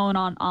put the phone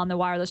on the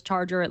wireless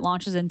charger, it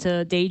launches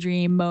into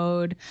daydream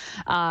mode.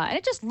 And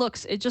it just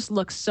looks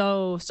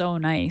so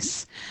nice.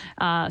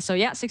 So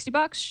yeah,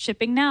 $60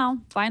 shipping now.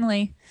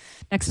 Finally,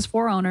 Nexus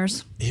 4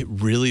 owners. It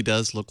really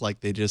does look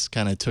like they just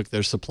kind of took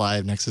their supply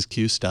of Nexus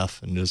Q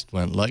stuff and just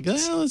went like,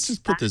 let's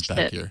just put this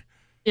back here.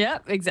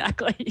 Yep,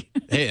 exactly.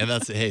 Hey, and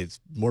it's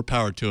more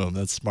power to them.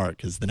 That's smart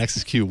because the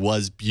Nexus Q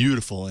was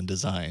beautiful in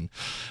design.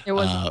 It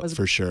was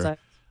for sure.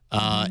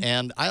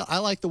 And I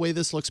like the way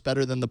this looks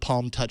better than the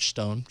Palm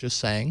Touchstone, just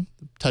saying.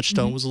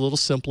 Touchstone was a little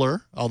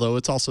simpler, although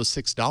it's also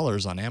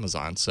 $6 on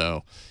Amazon,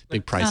 so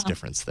big price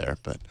difference there.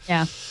 But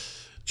yeah.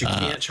 You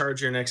can't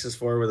charge your Nexus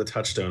 4 with a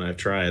Touchstone. I've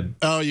tried.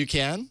 Oh, you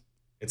can?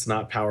 It's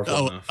not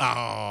powerful enough.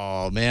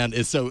 Oh, man.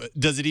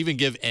 Does it even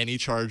give any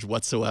charge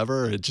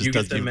whatsoever? It just you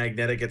get the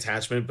magnetic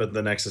attachment, but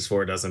the Nexus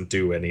 4 doesn't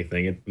do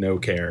anything. No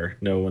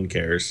one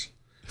cares.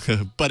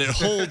 But it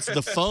holds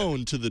the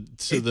phone to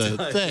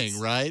the thing,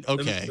 right?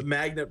 Okay. The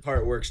magnet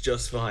part works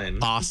just fine.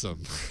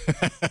 Awesome.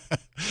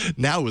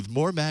 Now with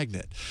more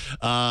magnet.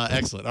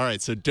 Excellent. All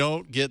right, so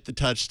don't get the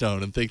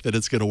Touchstone and think that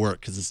it's going to work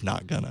because it's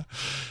not going to.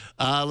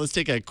 Let's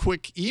take a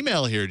quick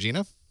email here,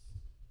 Gina.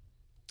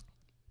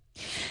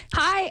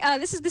 Hi,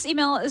 this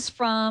email is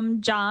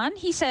from John.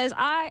 He says,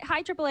 hi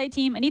AAA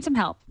team, I need some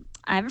help.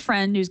 I have a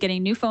friend who's getting a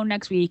new phone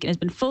next week and has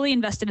been fully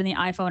invested in the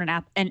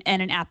iPhone and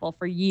an Apple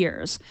for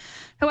years.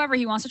 However,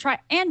 he wants to try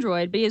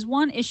Android, but he has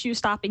one issue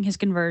stopping his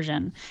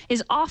conversion.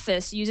 His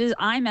office uses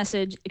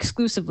iMessage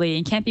exclusively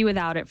and can't be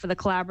without it for the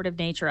collaborative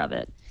nature of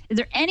it. Is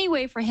there any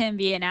way for him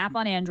via an app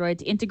on Android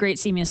to integrate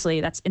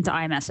seamlessly that's into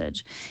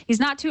iMessage? He's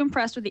not too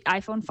impressed with the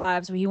iPhone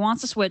 5, so he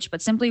wants to switch,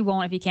 but simply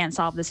won't if he can't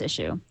solve this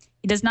issue.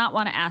 He does not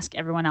want to ask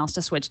everyone else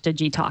to switch to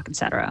Gtalk,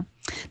 etc.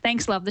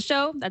 Thanks, love the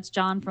show. That's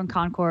John from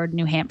Concord,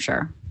 New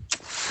Hampshire.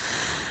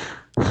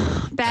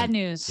 Bad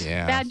news.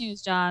 Yeah. Bad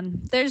news,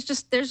 John. There's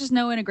just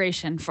no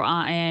integration for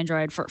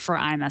Android for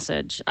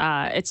iMessage.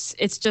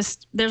 It's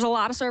just there's a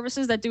lot of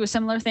services that do a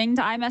similar thing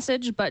to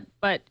iMessage,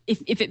 but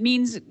if it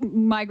means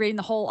migrating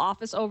the whole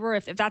office over,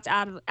 if that's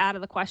out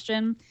of the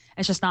question,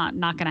 it's just not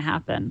going to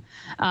happen.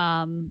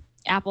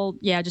 Apple,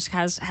 just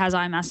has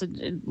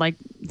iMessage,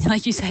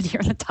 like you said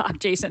here at the top,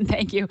 Jason.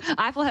 Thank you.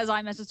 Apple has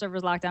iMessage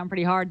servers locked down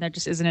pretty hard, and there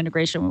just isn't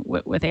integration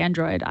with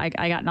Android.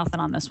 I got nothing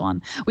on this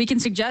one. We can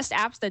suggest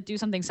apps that do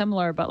something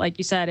similar, but like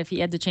you said, if he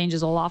had to change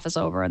his whole Office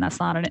over, and that's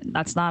not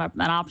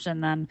an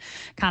option, then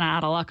kind of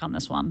out of luck on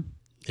this one.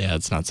 Yeah,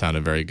 it's not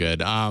sounding very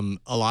good. A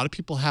lot of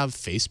people have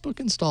Facebook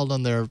installed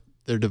on their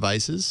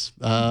devices,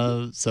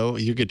 so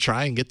you could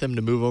try and get them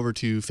to move over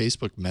to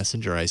Facebook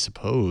Messenger, I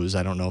suppose.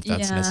 I don't know if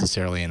that's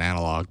necessarily an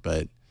analog,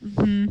 but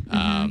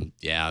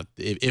yeah,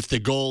 if the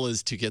goal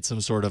is to get some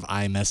sort of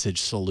iMessage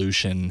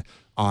solution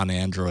on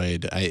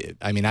Android,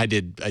 I mean, I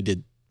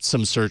did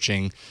some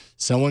searching.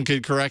 Someone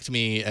could correct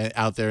me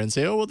out there and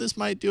say, oh, well, this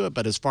might do it,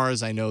 but as far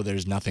as I know,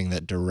 there's nothing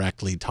that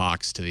directly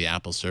talks to the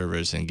Apple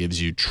servers and gives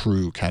you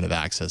true kind of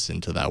access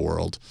into that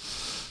world.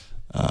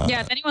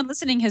 If anyone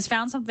listening has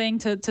found something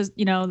to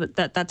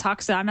that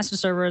talks to iMessage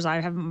servers,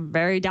 I'm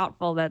very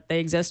doubtful that they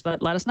exist,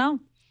 but let us know.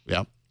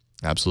 Yep,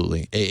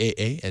 absolutely.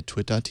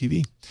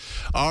 AAA@twit.tv.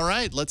 All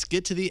right, let's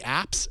get to the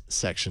apps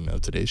section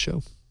of today's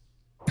show.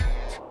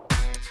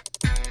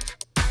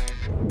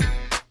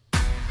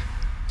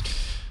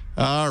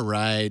 All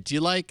right. Do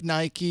you like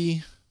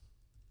Nike?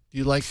 Do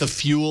you like the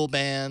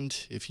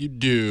FuelBand? If you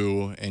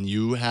do, and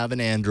you have an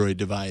Android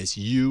device,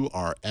 you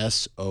are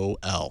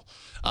SOL.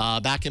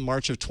 Back in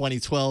March of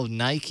 2012,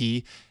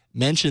 Nike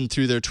mentioned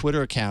through their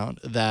Twitter account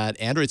that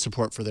Android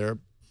support for their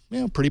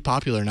pretty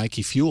popular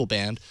Nike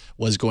FuelBand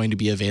was going to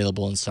be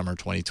available in summer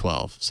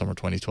 2012. Summer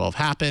 2012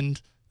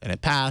 happened, and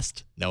it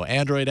passed. No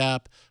Android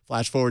app.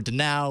 Flash forward to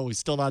now, we've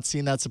still not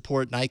seen that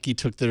support. Nike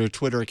took their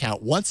Twitter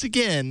account once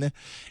again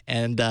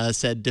and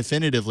said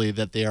definitively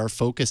that they are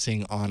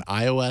focusing on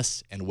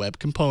iOS and web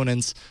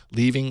components,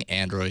 leaving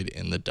Android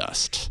in the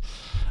dust.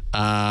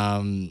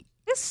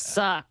 This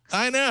sucks.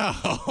 I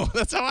know.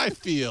 That's how I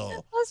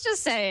feel. Let's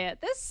just say it.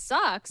 This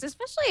sucks,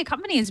 especially a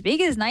company as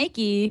big as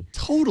Nike.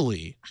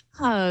 Totally.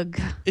 Ugh.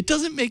 It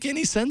doesn't make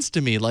any sense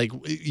to me. Like,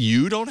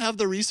 you don't have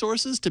the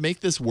resources to make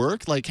this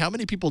work. Like, how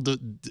many people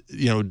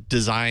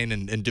design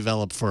and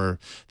develop for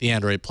the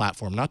Android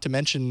platform? Not to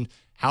mention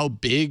how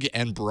big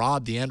and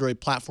broad the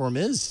Android platform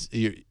is.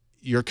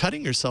 You're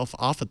cutting yourself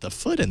off at the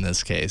foot in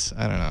this case.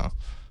 I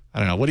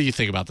don't know. What do you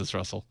think about this,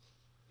 Russell?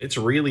 It's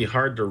really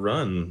hard to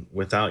run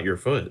without your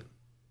foot.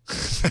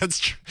 That's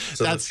true.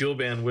 So the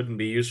FuelBand wouldn't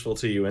be useful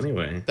to you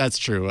anyway. That's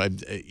true.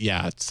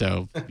 Yeah.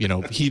 So,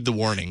 heed the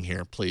warning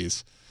here,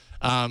 please.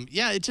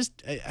 Yeah, it just,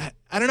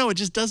 I don't know. It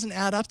just doesn't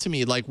add up to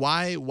me. Like,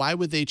 why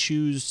would they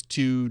choose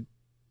to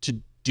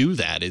do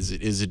that? Is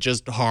it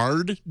just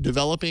hard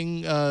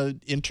developing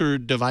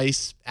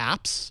inter-device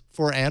apps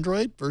for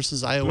Android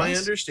versus iOS? My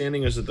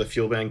understanding is that the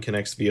FuelBand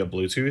connects via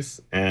Bluetooth,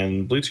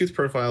 and Bluetooth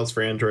profiles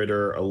for Android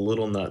are a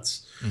little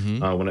nuts,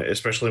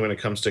 especially when it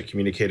comes to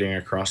communicating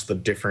across the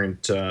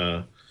different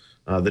OEMs.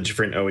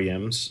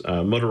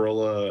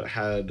 Motorola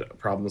had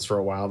problems for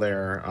a while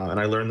there, and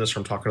I learned this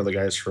from talking to the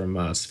guys from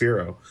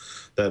Sphero,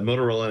 that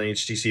Motorola and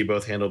HTC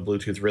both handled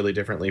Bluetooth really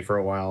differently for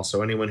a while.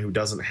 So anyone who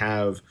doesn't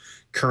have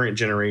current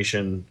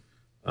generation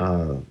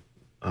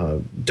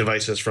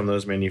devices from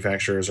those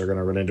manufacturers are going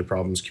to run into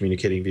problems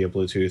communicating via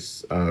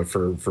Bluetooth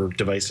for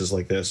devices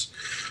like this.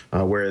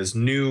 Whereas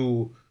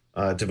new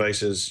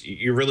devices,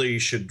 you really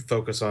should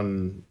focus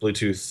on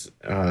Bluetooth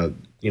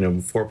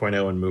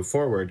 4.0 and move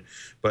forward,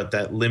 but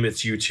that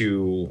limits you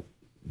to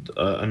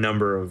a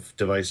number of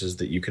devices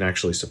that you can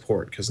actually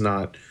support, because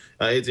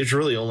it's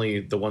really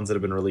only the ones that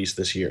have been released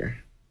this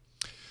year.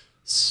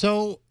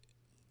 So,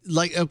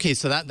 okay,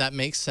 so that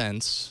makes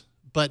sense,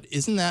 but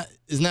isn't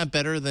that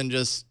better than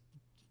just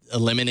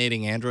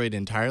eliminating Android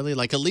entirely?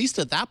 Like, at least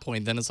at that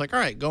point, then it's like, all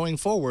right, going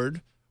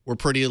forward, we're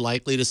pretty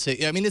likely to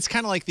say, I mean, it's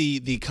kind of like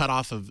the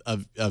cutoff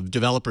of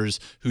developers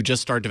who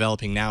just start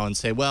developing now and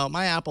say, well,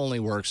 my app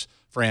only works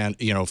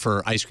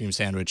for Ice Cream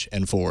Sandwich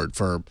and Ford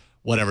for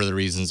whatever the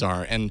reasons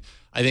are. And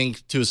I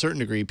think to a certain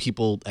degree,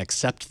 people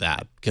accept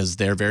that because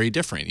they're very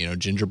different.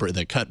 Gingerbread,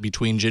 the cut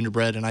between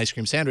gingerbread and Ice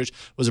Cream Sandwich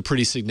was a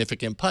pretty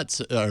significant cut.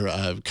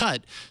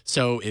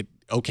 So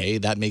okay,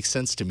 that makes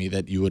sense to me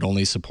that you would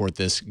only support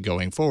this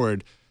going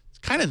forward. It's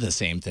kind of the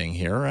same thing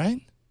here,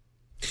 right?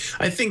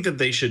 I think that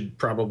they should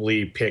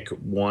probably pick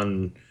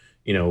one,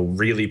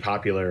 really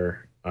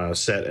popular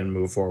set and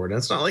move forward. And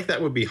it's not like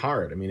that would be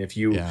hard. I mean, if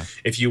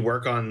you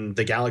work on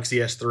the Galaxy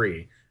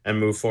S3 and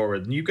move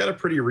forward, then you've got a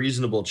pretty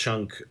reasonable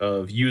chunk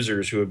of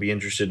users who would be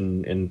interested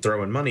in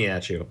throwing money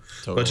at you.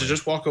 Totally. But to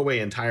just walk away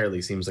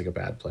entirely seems like a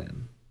bad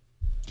plan.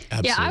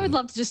 Absolutely. Yeah, I would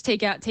love to just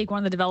take one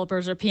of the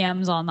developers or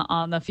PMs on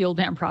the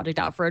FuelBand project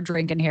out for a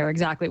drink and hear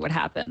exactly what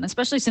happened,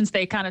 especially since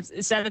they kind of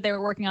said that they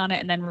were working on it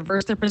and then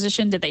reversed their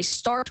position. Did they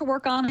start to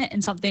work on it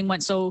and something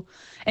went and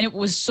it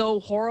was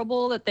so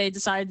horrible that they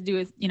decided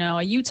to do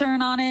a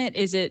U-turn on it?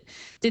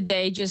 Did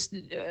they just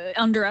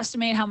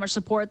underestimate how much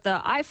support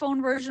the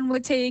iPhone version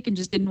would take and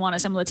just didn't want to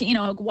assemble a team?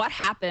 What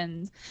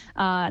happened?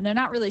 And they're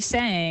not really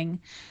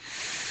saying,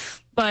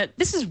 but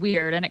this is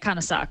weird and it kind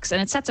of sucks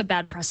and it sets a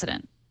bad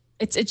precedent.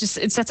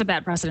 it sets a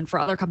bad precedent for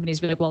other companies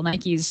to be like, well,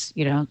 Nike's,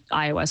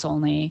 iOS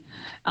only.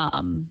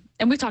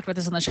 And we've talked about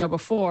this on the show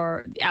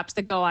before, the apps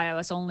that go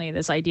iOS only,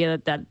 this idea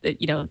that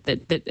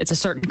it's a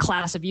certain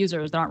class of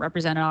users that aren't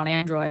represented on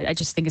Android. I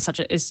just think it's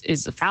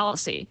is a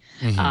fallacy.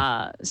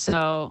 Mm-hmm.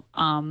 So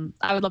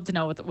I would love to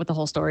know what the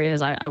whole story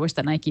is. I wish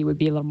that Nike would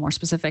be a little more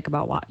specific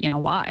about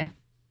why.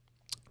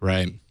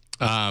 Right.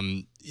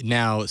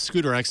 Now,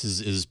 Scooter X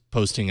is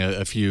posting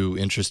a few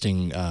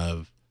interesting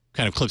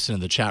kind of clips into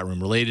the chat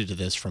room related to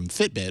this from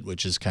Fitbit,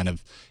 which is kind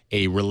of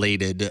a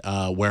related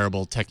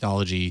wearable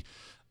technology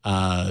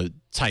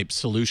type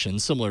solution,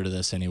 similar to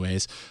this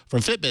anyways. From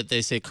Fitbit,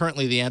 they say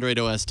currently the Android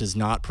OS does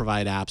not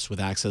provide apps with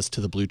access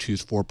to the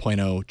Bluetooth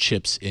 4.0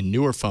 chips in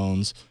newer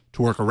phones.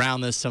 To work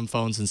around this, some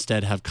phones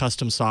instead have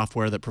custom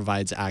software that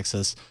provides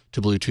access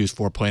to Bluetooth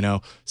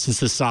 4.0. Since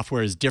this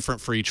software is different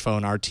for each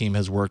phone, our team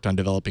has worked on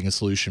developing a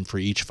solution for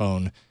each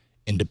phone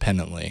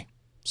independently.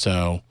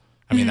 So,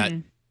 I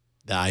mean,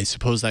 I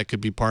suppose that could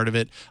be part of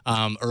it.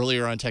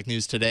 Earlier on Tech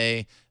News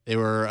Today, they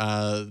were,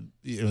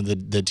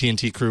 the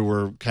TNT crew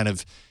were kind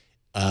of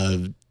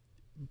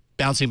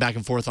bouncing back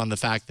and forth on the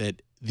fact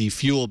that the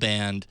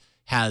FuelBand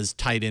has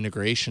tight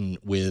integration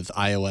with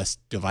iOS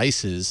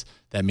devices,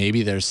 that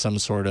maybe there's some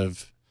sort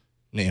of,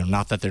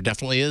 not that there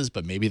definitely is,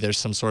 but maybe there's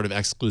some sort of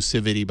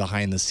exclusivity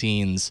behind the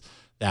scenes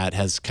that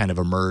has kind of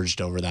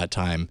emerged over that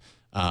time.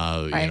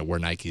 Where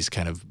Nike's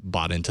kind of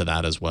bought into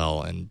that as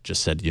well and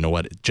just said, you know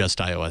what, just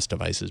iOS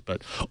devices.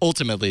 But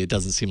ultimately, it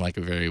doesn't seem like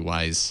a very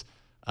wise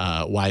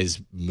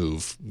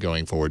move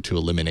going forward to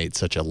eliminate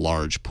such a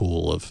large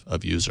pool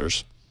of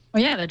users.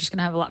 Well, yeah, they're just going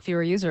to have a lot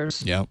fewer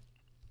users. Yeah.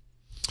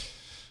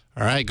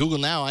 All right, Google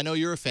Now. I know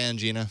you're a fan,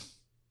 Gina.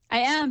 I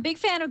am a big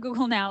fan of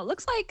Google Now. It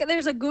looks like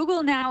there's a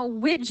Google Now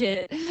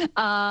widget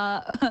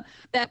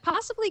that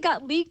possibly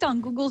got leaked on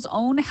Google's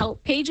own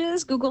help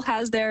pages. Google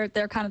has their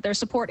kind of their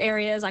support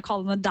areas. I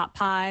call them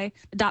the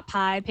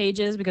 .py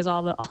pages because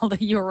all the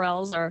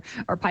URLs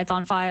are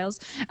Python files.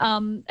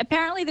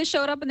 Apparently, this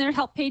showed up in their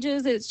help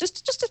pages. It's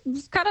just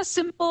a kind of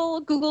simple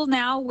Google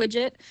Now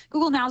widget.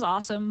 Google Now is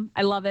awesome.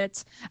 I love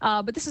it.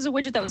 But this is a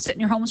widget that would sit in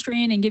your home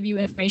screen and give you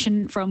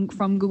information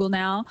from Google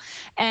Now.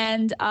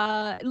 And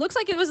it looks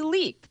like it was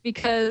leaked,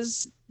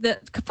 because a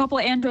couple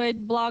of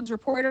Android blogs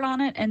reported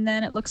on it, and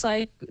then it looks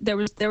like there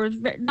was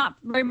not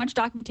very much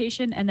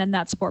documentation, and then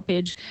that support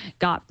page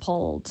got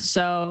pulled.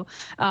 So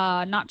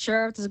not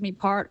sure if this is going to be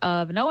part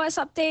of an OS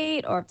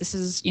update, or if this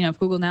is, if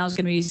Google Now is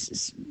going to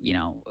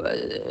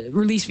be,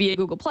 released via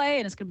Google Play,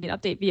 and it's going to be an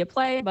update via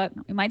Play. But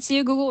we might see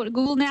a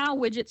Google Now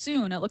widget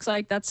soon. It looks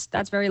like that's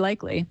very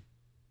likely.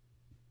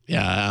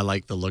 Yeah, I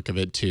like the look of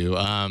it too.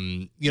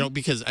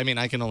 Because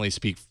I can only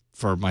speak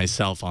for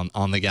myself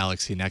on the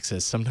Galaxy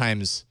Nexus.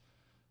 Sometimes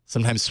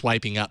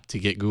swiping up to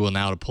get Google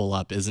Now to pull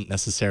up isn't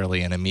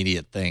necessarily an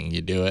immediate thing.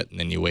 You do it, and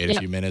then you wait a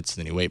few minutes,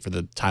 and then you wait for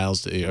the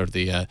tiles or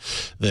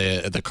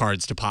the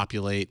cards to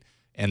populate,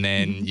 and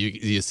then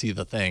you see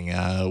the thing.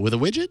 With a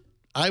widget,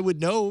 I would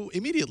know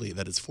immediately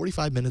that it's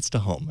 45 minutes to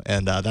home,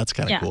 and that's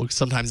kind of cool.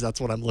 Sometimes that's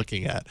what I'm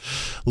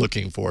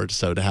looking for.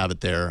 So to have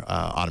it there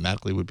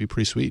automatically would be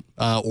pretty sweet.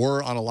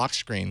 Or on a lock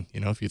screen,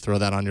 if you throw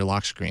that on your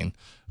lock screen.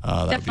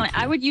 Definitely.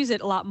 Cool. I would use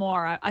it a lot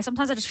more. I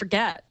sometimes I just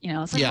forget,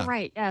 it's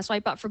like,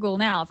 swipe up for Google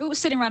Now. If it was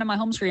sitting right on my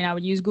home screen, I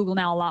would use Google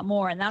Now a lot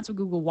more, and that's what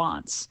Google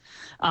wants,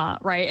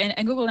 right?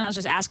 And Google Now is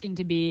just asking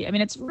to be,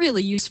 it's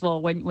really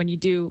useful when you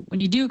do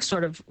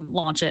sort of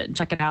launch it and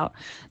check it out.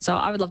 So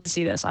I would love to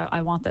see this.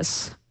 I want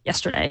this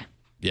yesterday.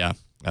 Yeah,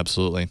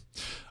 absolutely.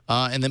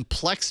 And then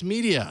Plex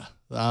Media.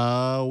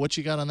 What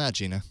you got on that,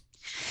 Gina?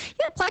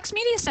 Yeah, Plex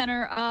Media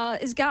Center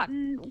has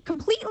gotten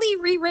completely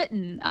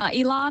rewritten.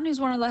 Elon, who's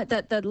one of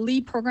the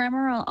lead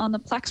programmer on the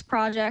Plex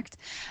project,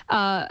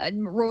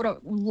 wrote a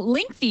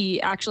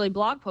lengthy, actually,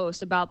 blog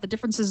post about the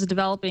differences of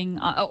developing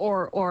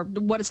or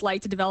what it's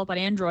like to develop on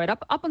Android.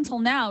 Up until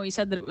now, he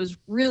said that it was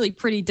really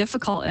pretty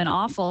difficult and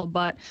awful,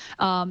 but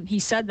he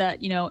said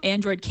that,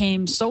 Android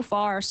came so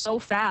far, so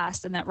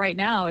fast, and that right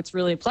now it's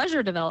really a pleasure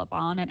to develop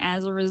on, and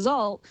as a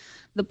result,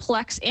 the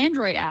Plex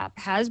Android app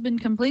has been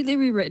completely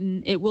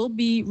rewritten. It will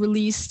be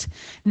released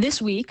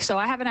this week, so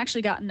I haven't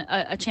actually gotten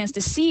a chance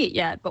to see it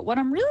yet. But what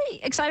I'm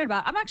really excited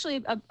about, I'm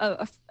actually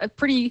a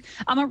pretty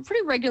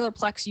regular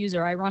Plex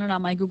user. I run it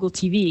on my Google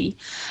TV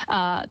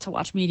to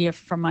watch media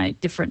from my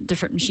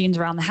different machines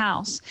around the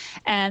house.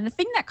 And the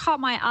thing that caught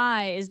my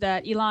eye is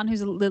that Elon, who's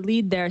the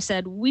lead there,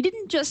 said, "We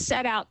didn't just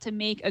set out to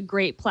make a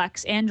great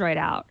Plex Android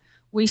app.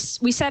 We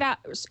set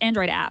out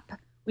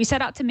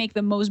to make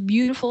the most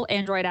beautiful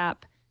Android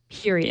app.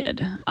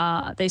 Period."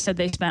 They said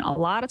they spent a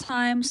lot of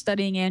time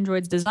studying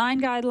Android's design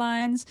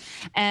guidelines,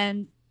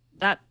 and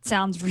that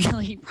sounds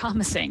really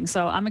promising.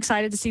 So I'm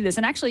excited to see this.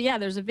 And actually,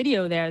 there's a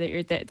video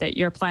there that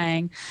you're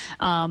playing.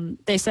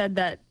 They said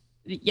that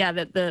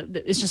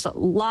it's just a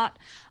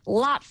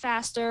lot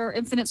faster,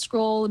 infinite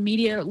scroll,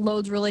 media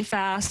loads really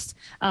fast,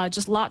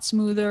 just a lot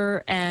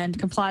smoother, and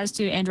complies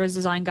to Android's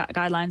design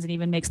guidelines and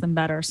even makes them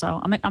better. So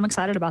I'm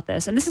excited about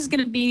this. And this is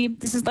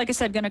like I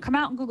said, going to come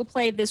out in Google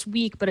Play this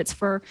week, but it's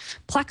for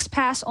Plex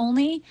Pass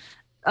only.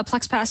 a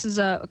Plex Pass is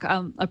a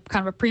kind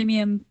of a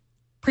premium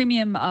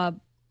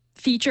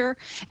feature,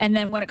 and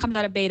then when it comes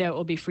out of beta, it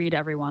will be free to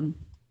everyone.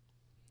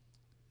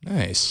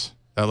 Nice.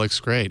 That looks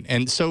great.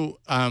 And so,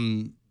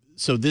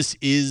 so this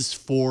is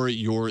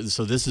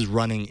so this is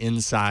running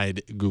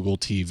inside Google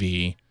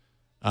TV.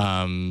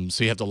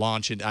 So you have to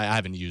launch it. I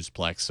haven't used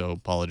Plex, so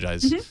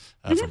apologize.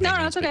 For No,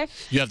 it's okay.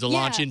 You have to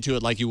launch into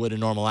it like you would a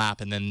normal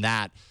app, and then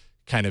that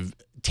kind of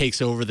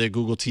takes over the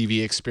Google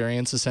TV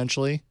experience,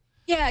 essentially.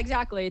 Yeah,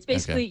 exactly. It's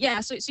basically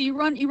So you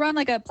run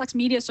like a Plex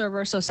Media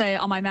Server. So say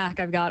on my Mac,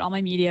 I've got all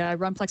my media. I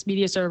run Plex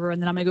Media Server,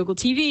 and then on my Google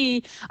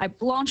TV, I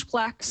launch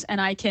Plex, and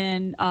I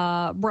can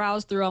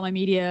browse through all my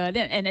media,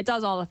 and it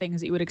does all the things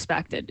that you would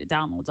expect. It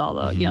downloads all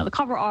the the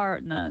cover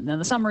art and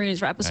the summaries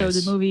for episodes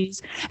and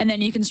movies, and then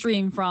you can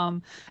stream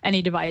from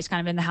any device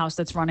kind of in the house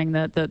that's running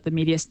the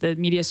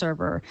media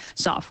server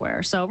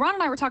software. So Ron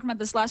and I were talking about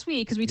this last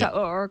week because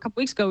or a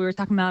couple weeks ago we were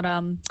talking about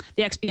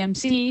the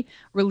XBMC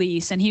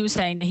release, and he was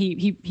saying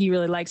he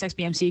really likes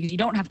XBMC because you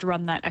don't have to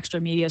run that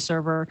extra media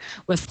server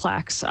with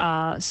Plex.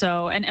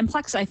 And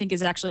Plex, I think,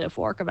 is actually a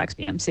fork of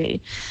XBMC.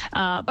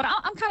 But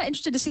I'm kind of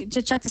interested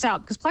to check this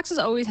out because Plex has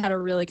always had a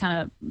really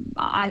kind of,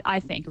 I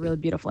think, a really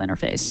beautiful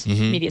interface,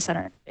 media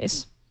center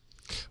interface.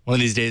 One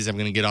of these days, I'm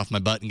going to get off my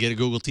butt and get a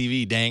Google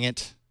TV. Dang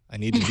it. I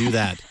need to do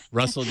that.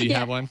 Russell, do you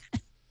have one?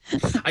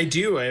 I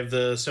do. I have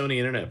the Sony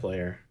Internet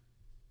Player.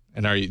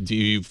 And do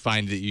you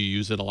find that you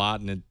use it a lot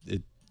and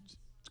it's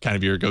kind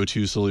of your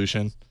go-to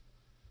solution?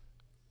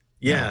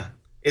 Yeah,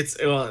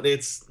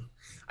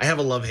 I have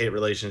a love-hate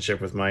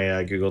relationship with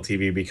my Google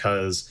TV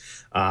because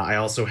I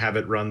also have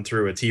it run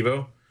through a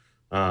TiVo.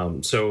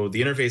 So the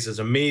interface is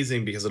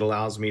amazing because it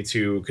allows me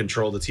to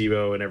control the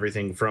TiVo and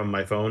everything from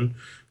my phone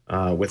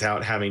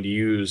without having to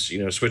use,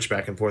 switch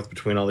back and forth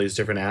between all these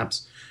different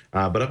apps.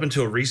 But up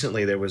until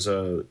recently,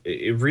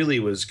 it really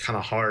was kind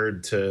of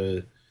hard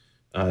to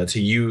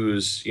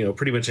use,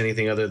 pretty much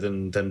anything other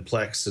than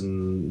Plex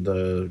and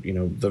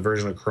the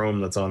version of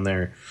Chrome that's on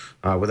there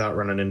without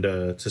running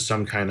into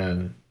some kind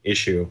of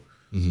issue.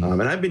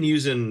 And I've been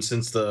using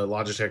since the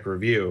Logitech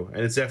review,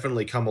 and it's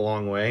definitely come a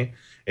long way.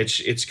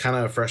 It's kind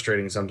of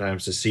frustrating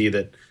sometimes to see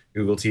that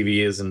Google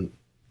TV isn't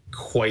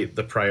quite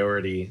the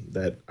priority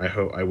that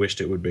I wished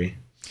it would be.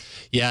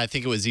 Yeah, I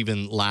think it was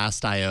even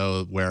last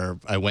I/O where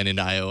I went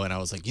into I/O and I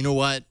was like, you know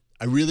what?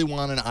 I really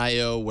want an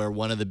I/O where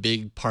one of the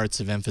big pieces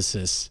of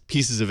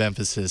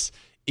emphasis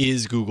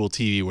is Google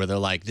TV, where they're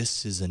like,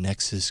 this is a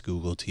Nexus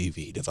Google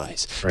TV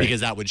device. Right.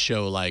 Because that would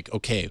show like,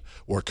 okay,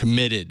 we're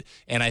committed.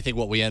 And I think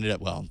what we ended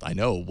up, I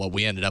know what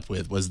we ended up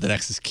with was the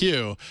Nexus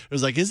Q. It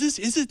was like, is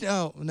it?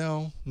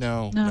 No,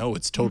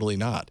 it's totally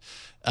not.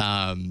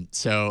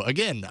 So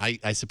again,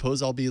 I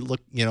suppose I'll be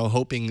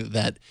hoping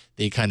that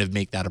they kind of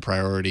make that a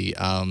priority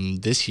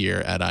this year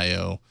at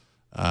I/O.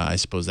 I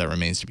suppose that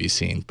remains to be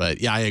seen.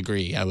 But yeah, I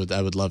agree. I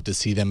would love to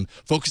see them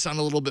focus on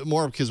a little bit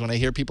more, because when I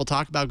hear people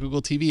talk about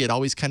Google TV, it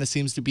always kind of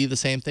seems to be the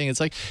same thing. It's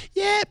like,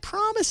 yeah, it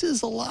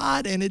promises a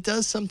lot and it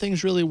does some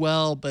things really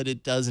well, but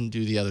it doesn't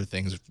do the other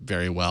things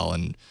very well.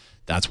 And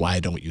that's why I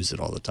don't use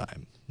it all the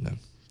time.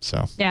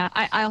 So yeah,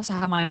 I also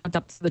have mine hooked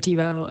up to the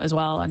TiVo as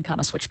well and kind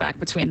of switch back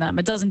between them.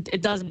 It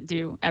doesn't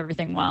do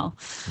everything well.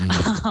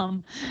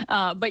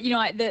 But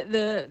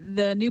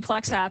the new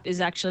Plex app is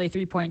actually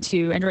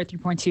 3.2, Android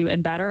 3.2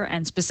 and better,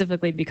 and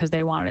specifically because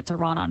they wanted it to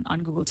run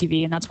on Google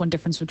TV, and that's one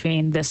difference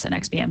between this and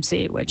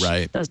XBMC, which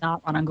does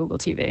not run on Google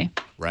TV.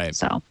 Right.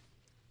 So.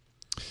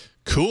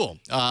 Cool.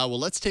 Well,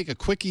 let's take a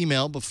quick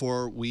email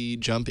before we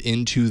jump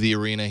into the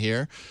arena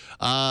here.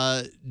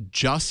 I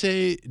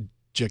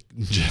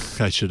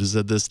should have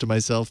said this to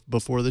myself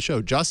before the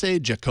show. Jose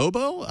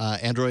Jacobo,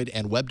 Android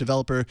and web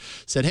developer,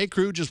 said, hey,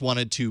 crew, just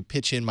wanted to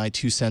pitch in my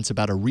 2 cents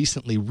about a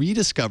recently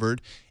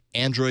rediscovered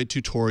Android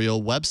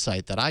tutorial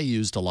website that I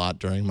used a lot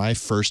during my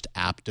first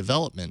app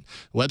development.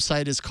 The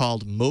website is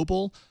called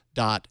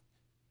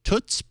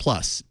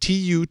mobile.tutsplus,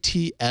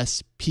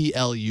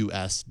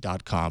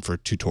 TUTSPLUS.com for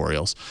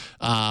tutorials,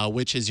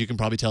 which, as you can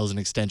probably tell, is an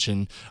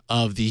extension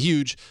of the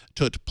huge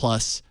Tut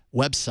Plus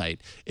website.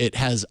 It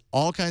has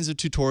all kinds of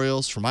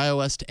tutorials from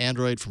iOS to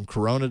Android, from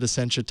Corona to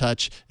Sencha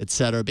Touch,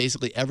 etc.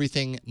 Basically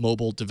everything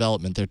mobile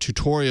development. Their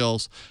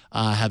tutorials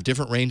have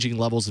different ranging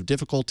levels of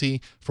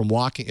difficulty, from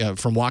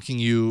walking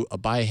you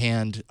by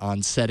hand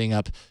on setting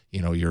up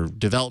your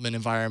development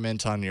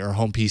environment on your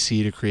home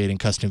PC to creating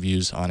custom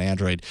views on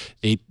Android.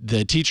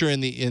 The teacher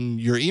in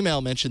your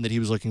email mentioned that he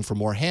was looking for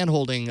more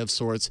hand-holding of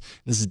sorts.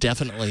 This is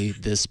definitely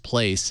this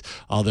place,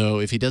 although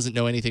if he doesn't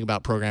know anything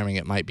about programming,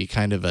 it might be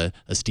kind of a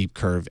steep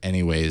curve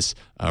anyways,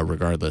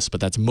 regardless. But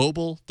that's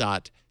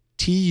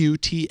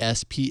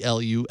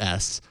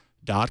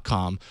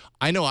mobile.tutsplus.com.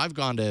 I know I've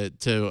gone to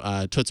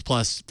Tuts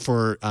Plus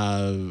for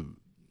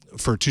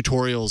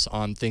tutorials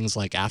on things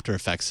like After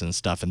Effects and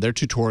stuff, and their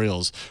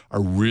tutorials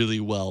are really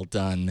well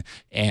done,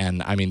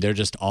 and I mean they're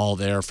just all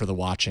there for the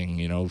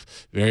watching.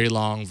 Very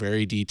long,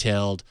 very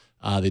detailed.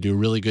 They do a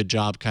really good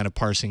job kind of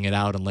parsing it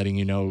out and letting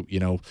you know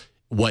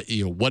what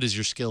is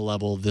your skill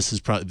level. This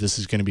is going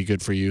to be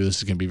good for you. This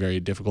is going to be very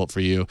difficult for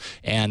you.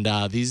 And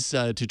these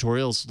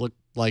tutorials look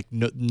like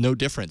no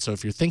different. So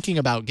if you're thinking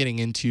about getting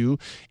into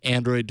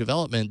Android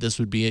development, this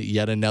would be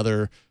yet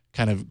another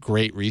kind of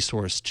great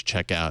resource to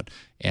check out.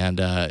 And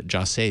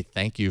Jose,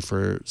 thank you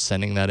for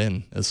sending that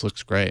in. This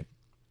looks great.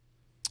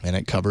 And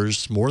it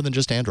covers more than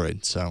just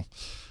Android. So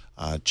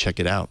check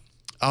it out.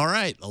 All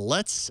right,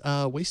 let's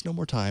waste no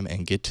more time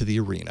and get to the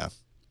arena.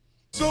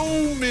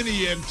 So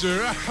many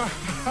enter,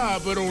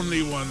 but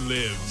only one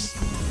lives.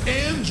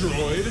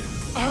 Android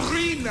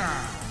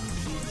Arena.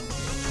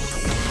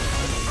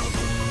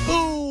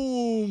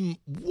 Boom!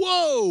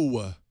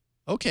 Whoa!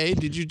 Okay,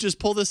 did you just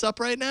pull this up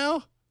right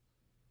now?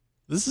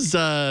 This is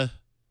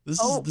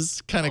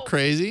kind of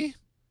crazy.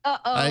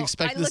 I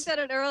looked at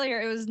it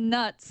earlier. It was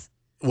nuts.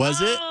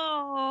 Was it?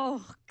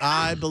 Oh,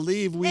 I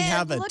believe we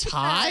have a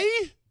tie.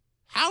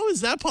 How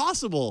is that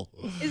possible?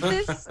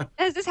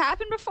 Has this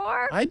happened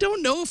before? I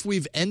don't know if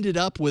we've ended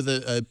up with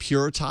a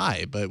pure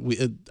tie, but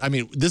I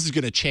mean, this is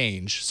going to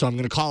change, so I'm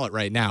going to call it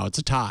right now. It's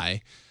a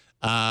tie.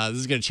 This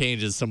is going to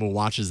change as someone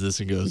watches this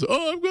and goes,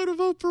 "Oh, I'm going to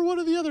vote for one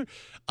or the other."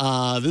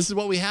 This is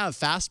what we have: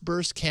 Fast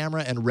Burst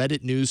Camera and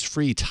Reddit News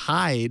Free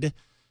tied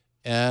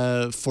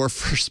for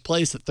first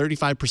place at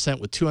 35%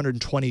 with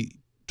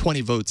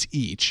 220 votes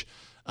each.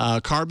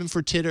 Carbon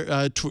for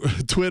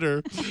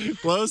Twitter,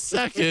 close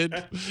second,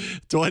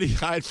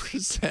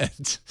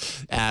 29%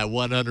 at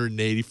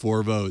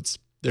 184 votes.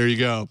 There you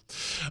go.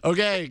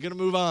 Okay, gonna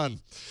move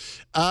on.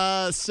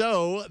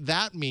 So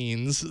that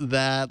means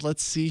that,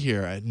 let's see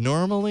here.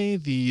 Normally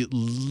the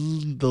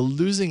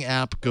losing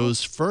app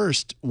goes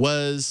first.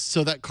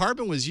 So that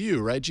Carbon was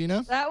you, right,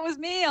 Gina? That was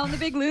me. I'm the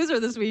big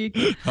loser this week.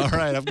 All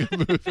right, I'm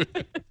gonna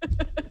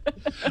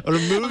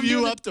move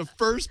you up to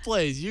first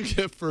place. You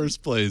get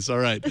first place. All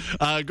right.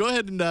 Go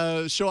ahead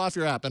and show off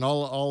your app, and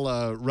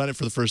I'll run it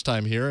for the first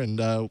time here, and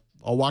I'll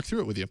walk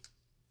through it with you.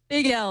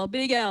 Big L,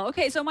 big L.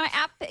 Okay, so my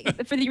app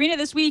for the arena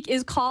this week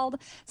is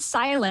called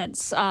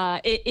Silence.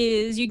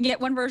 You can get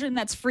one version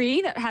that's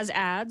free that has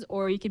ads,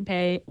 or you can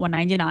pay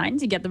 $1.99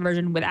 to get the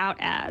version without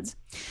ads.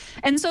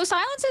 And so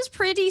Silence is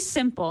pretty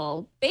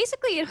simple.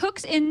 Basically, it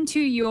hooks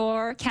into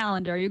your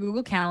calendar, your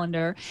Google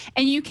Calendar,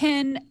 and you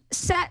can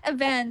set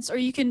events, or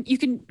you can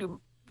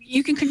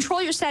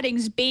control your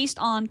settings based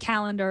on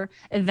calendar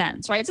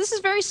events, right? So this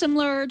is very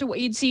similar to what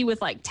you'd see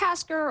with like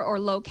Tasker or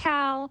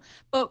Locale,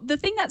 but the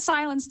thing that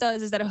Silence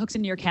does is that it hooks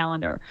into your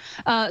calendar.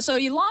 So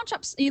you launch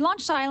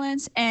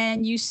Silence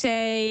and you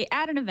say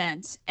add an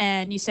event,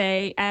 and you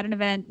say add an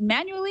event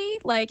manually,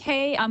 like,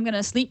 hey, I'm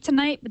gonna sleep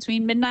tonight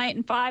between midnight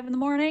and 5 in the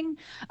morning,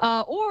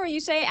 or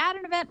you say add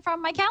an event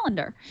from my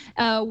calendar,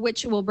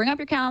 which will bring up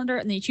your calendar,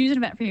 and then you choose an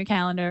event from your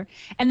calendar,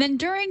 and then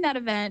during that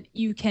event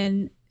you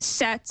can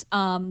set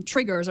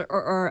triggers,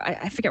 or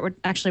I forget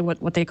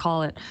what they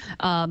call it.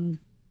 I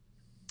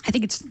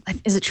think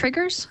is it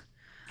triggers?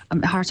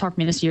 Hard for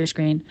me to see your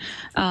screen.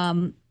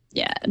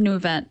 New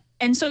event.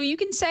 And so you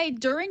can say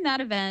during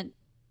that event,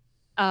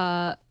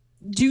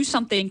 do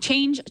something,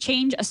 change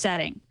a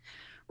setting,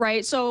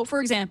 right? So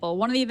for example,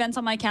 one of the events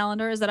on my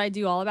calendar is that I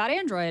do all about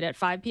Android at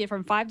 5 p.m.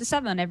 from 5 to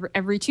 7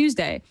 every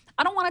Tuesday.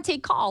 I don't want to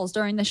take calls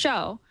during the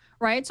show,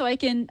 right? So I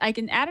can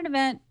add an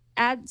event,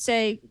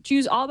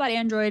 choose all about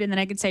Android, and then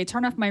I could say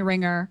turn off my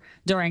ringer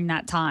during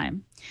that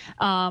time.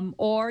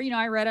 Or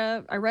I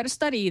read a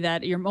study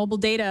that your mobile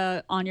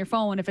data on your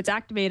phone, if it's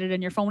activated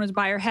and your phone is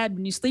by your head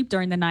when you sleep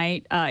during the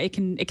night, it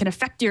can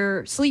affect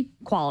your sleep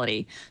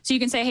quality. So you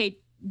can say, hey,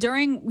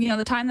 during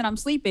the time that I'm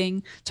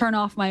sleeping, turn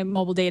off my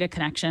mobile data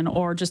connection,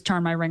 or just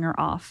turn my ringer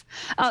off.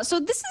 So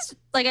this is,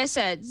 like I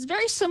said, it's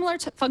very similar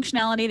to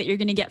functionality that you're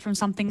going to get from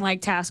something like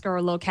Tasker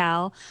or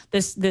Locale.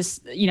 This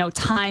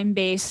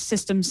time-based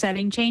system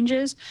setting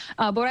changes.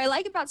 But what I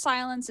like about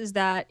Silence is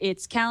that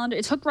it's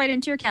hooked right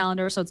into your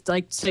calendar. So it's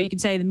so you can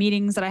say the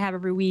meetings that I have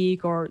every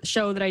week, or the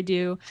show that I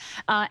do,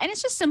 and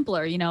it's just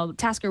simpler.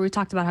 Tasker, we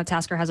talked about how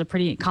Tasker has a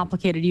pretty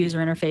complicated user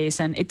interface,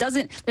 and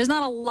there's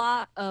not a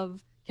lot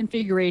of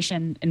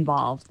configuration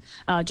involved.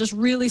 Just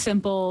really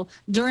simple.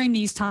 During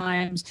these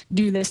times,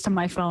 do this to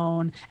my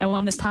phone, and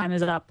when this time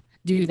is up,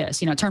 do this.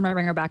 Turn my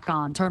ringer back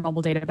on, turn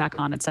mobile data back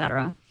on,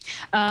 etc.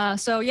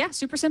 So yeah,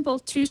 super simple.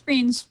 2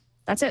 screens.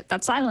 That's it.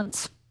 That's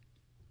Silence.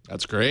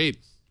 That's great.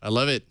 I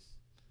love it.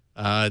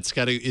 It's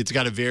got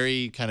a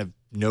very kind of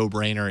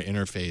no-brainer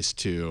interface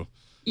too.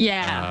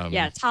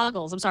 Yeah,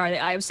 toggles. I'm sorry,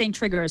 I was saying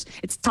triggers.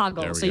 It's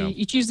toggles. So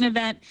you choose an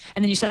event,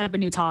 and then you set up a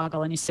new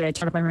toggle, and you say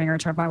turn up my ringer,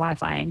 turn up my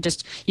Wi-Fi, and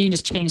you can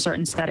just change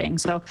certain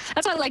settings. So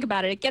that's what I like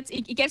about it.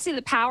 It gets you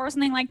the power of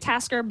something like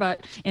Tasker,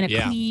 but in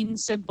a clean,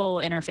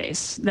 simple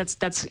interface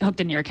that's hooked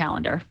into your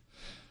calendar.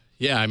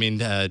 Yeah, I mean,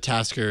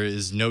 Tasker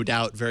is no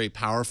doubt very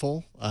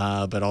powerful,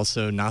 but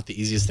also not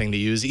the easiest thing to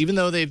use. Even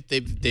though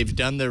they've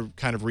done their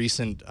kind of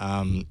recent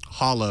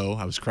Holo.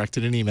 I was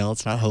corrected in email.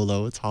 It's not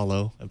Holo. It's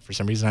Holo. For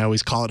some reason, I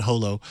always call it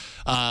Holo.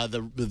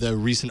 The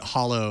recent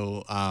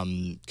Holo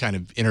kind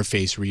of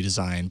interface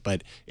redesign,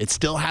 but it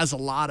still has a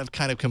lot of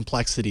kind of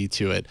complexity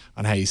to it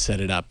on how you set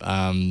it up.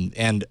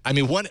 And I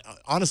mean,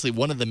 honestly,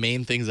 one of the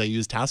main things I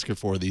use Tasker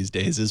for these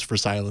days is for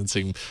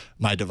silencing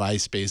my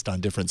device based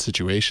on different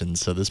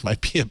situations. So this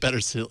might be a better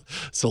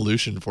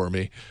solution for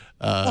me.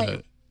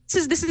 Right.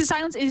 This is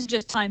silence is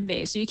just time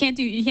based. So you can't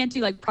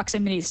do like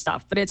proximity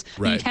stuff, but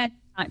you can't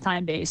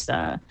time based.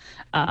 So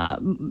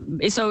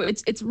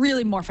it's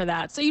really more for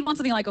that. So you want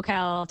something like, okay,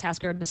 I'll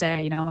task her to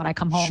say, when I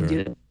come home,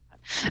 do this.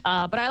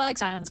 But I like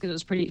silence because it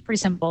was pretty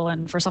simple,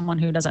 and for someone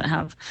who doesn't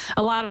have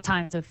a lot of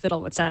time to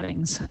fiddle with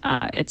settings,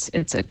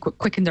 it's a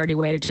quick and dirty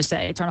way to just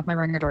say, turn off my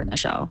ringer during the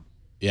show.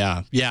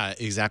 Yeah,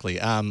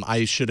 exactly.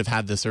 I should have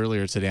had this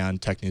earlier today on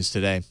Tech News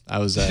Today. I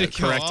was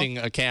correcting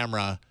a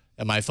camera,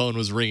 and my phone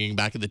was ringing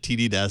back at the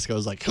TD desk. I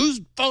was like, whose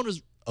phone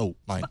is... Oh,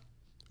 mine.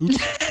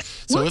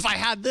 Oops. So if I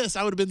had this,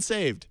 I would have been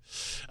saved.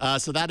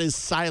 So that is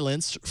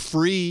Silence,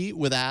 free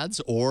with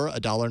ads, or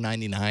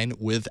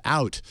 $1.99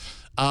 without.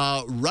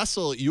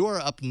 Russell, you are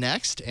up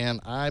next,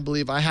 and I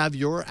believe I have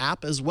your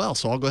app as well.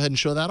 So I'll go ahead and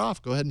show that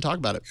off. Go ahead and talk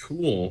about it.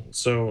 Cool.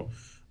 So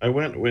I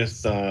went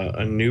with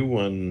a new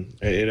one.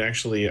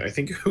 I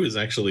think it was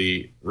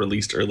actually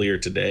released earlier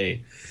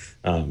today.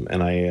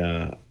 And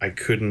I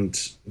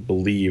couldn't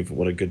believe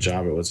what a good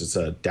job it was. It's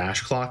a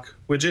dash clock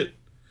widget.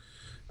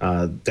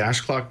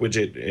 Dash clock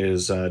widget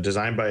is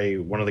designed by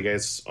one of the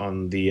guys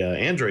on the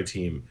Android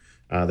team.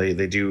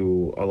 They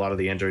do a lot of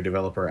the Android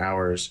developer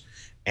hours,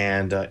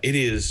 and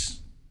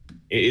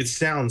it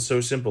sounds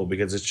so simple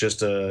because it's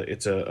just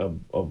a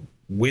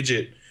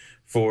widget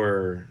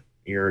for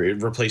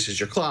it replaces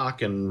your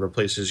clock and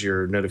replaces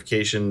your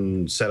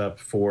notification setup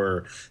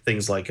for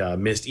things like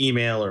missed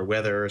email or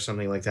weather or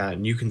something like that,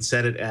 and you can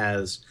set it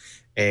as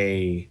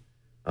a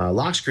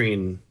lock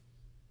screen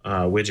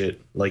widget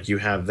like you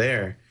have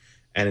there.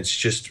 And it's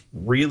just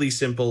really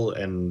simple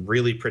and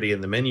really pretty,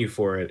 and the menu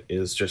for it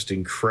is just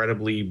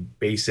incredibly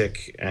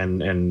basic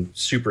and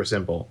super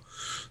simple.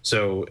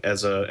 So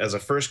as a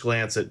first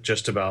glance at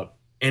just about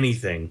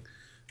anything,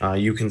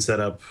 you can set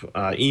up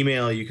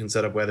email, you can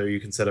set up weather, you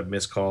can set up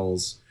missed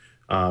calls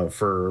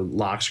for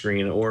lock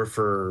screen or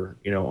for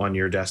on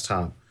your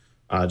desktop.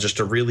 Just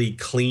a really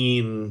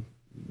clean,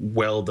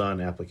 well done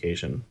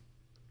application.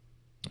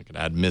 I could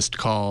add missed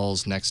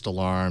calls, next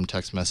alarm,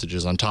 text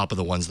messages on top of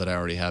the ones that I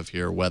already have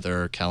here: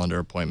 weather, calendar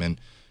appointment,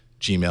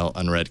 Gmail,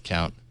 unread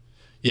count.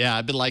 Yeah,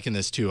 I've been liking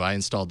this too. I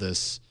installed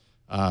this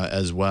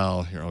as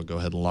well. Here, I'll go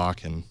ahead and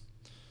lock and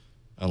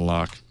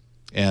unlock.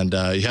 And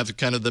you have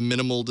kind of the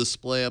minimal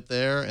display up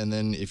there, and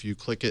then if you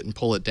click it and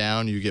pull it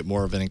down, you get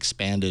more of an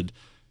expanded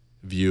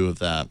view of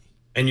that.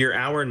 And your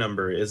hour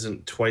number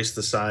isn't twice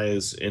the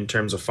size in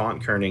terms of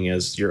font kerning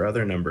as your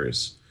other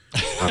numbers.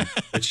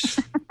 Which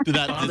did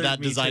that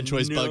design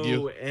choice bug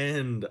you?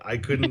 And I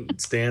couldn't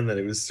stand that.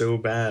 It was so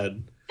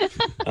bad.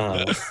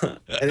 And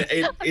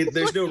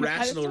there's no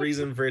rational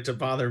reason for it to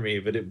bother me,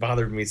 but it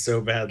bothered me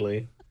so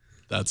badly.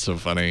 That's so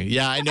funny.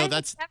 Yeah, I know.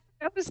 That's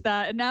noticed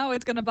that, and now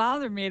it's going to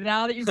bother me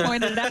now that you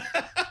pointed it out.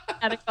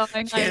 At it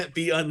going, can't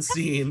be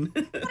unseen.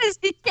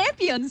 It can't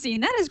be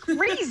unseen. That is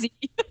crazy.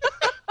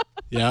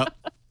 Yeah.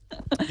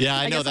 Yeah,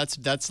 I know.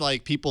 That's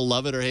like people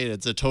love it or hate it.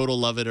 It's a total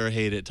love it or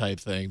hate it type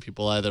thing.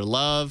 People either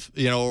love,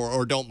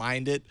 or don't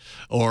mind it,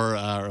 or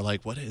are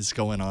like, what is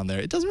going on there?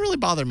 It doesn't really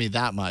bother me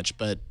that much,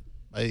 but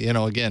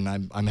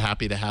again, I'm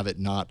happy to have it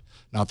not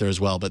there as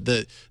well. But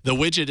the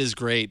widget is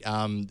great.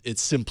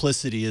 Its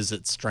simplicity is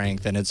its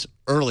strength, and it's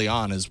early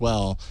on as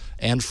well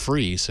and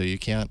free, so you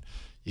can't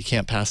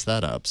pass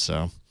that up.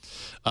 So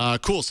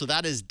cool. So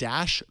that is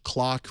Dash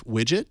Clock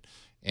widget.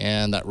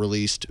 And that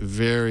released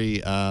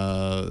very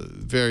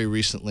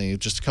recently,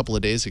 just a couple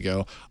of days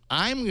ago.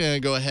 I'm going to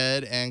go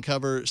ahead and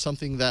cover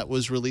something that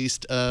was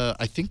released,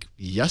 I think,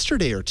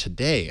 yesterday or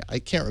today. I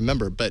can't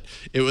remember, but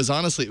it was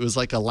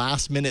like a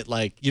last minute,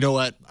 like, you know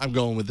what, I'm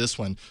going with this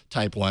one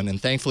type one.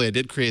 And thankfully, I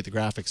did create the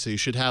graphics, so you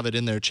should have it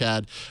in there,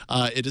 Chad.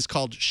 It is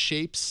called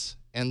Shapes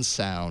and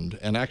Sound.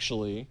 And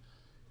actually,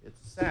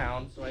 it's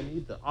sound, so I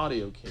need the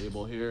audio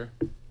cable here.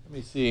 Let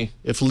me see.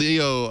 If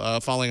Leo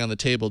falling on the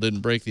table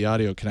didn't break the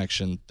audio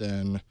connection,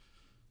 then...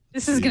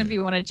 This is going to be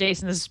one of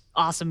Jason's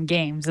awesome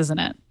games, isn't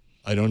it?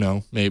 I don't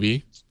know.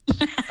 Maybe.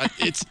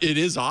 It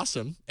is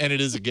awesome, and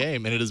it is a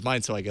game, and it is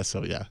mine, so I guess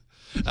so, yeah.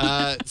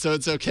 So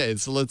it's okay.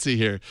 So let's see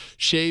here.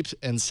 Shapes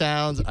and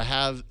sounds. I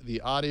have the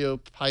audio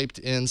piped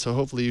in, so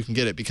hopefully you can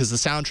get it, because the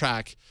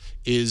soundtrack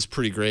is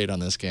pretty great on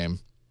this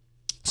game.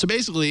 So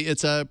basically,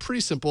 it's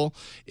pretty simple.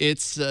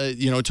 It's,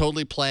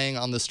 totally playing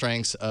on the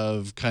strengths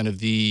of kind of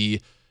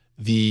the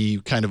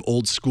kind of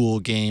old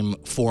school game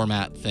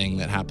format thing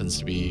that happens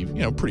to be,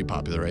 pretty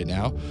popular right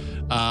now.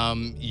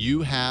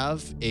 You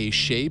have a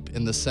shape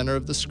in the center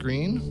of the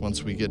screen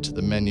once we get to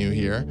the menu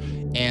here,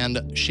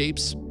 and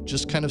shapes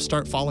just kind of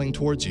start falling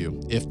towards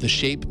you. If the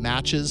shape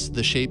matches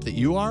the shape that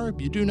you are,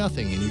 you do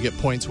nothing and you get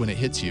points when it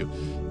hits you.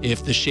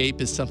 If the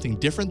shape is something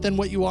different than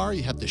what you are,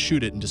 you have to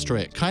shoot it and destroy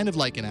it, kind of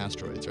like in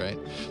Asteroids, right?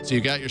 So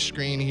you got your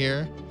screen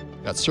here,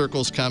 got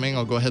circles coming.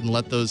 I'll go ahead and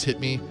let those hit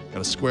me.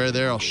 Got a square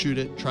there. I'll shoot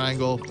it.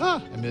 Triangle.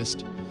 I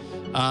missed.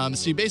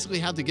 So you basically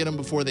have to get them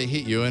before they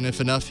hit you, and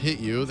if enough hit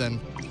you, then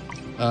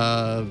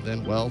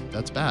well,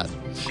 that's bad.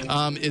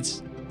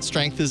 Its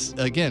strength is,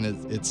 again,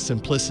 it's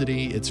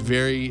simplicity. It's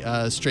very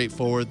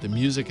straightforward. The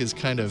music is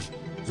kind of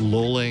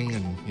lulling,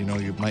 and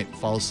you might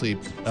fall asleep.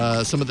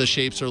 Some of the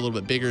shapes are a little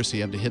bit bigger, so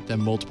you have to hit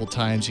them multiple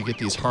times. You get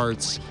these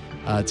hearts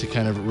to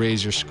kind of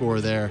raise your score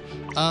there.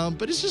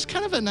 But it's just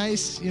kind of a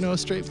nice,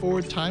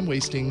 straightforward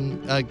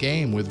time-wasting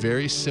game with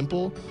very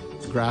simple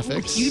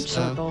graphics. Huge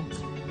circle.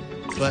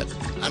 But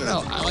I don't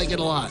know, I like it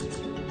a lot.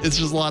 It's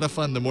just a lot of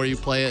fun. The more you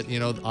play it,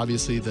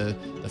 obviously the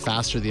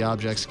faster the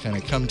objects kind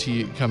of come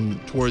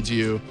towards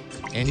you,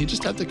 and you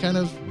just have to kind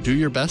of do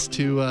your best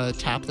to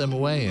tap them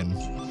away and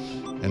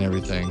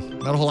everything.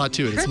 Not a whole lot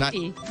to it. It's not.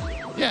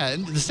 Yeah,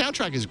 and the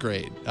soundtrack is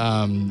great.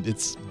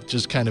 It's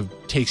just kind of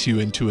takes you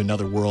into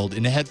another world.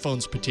 In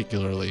headphones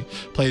particularly.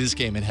 Play this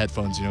game in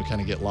headphones,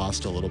 kind of get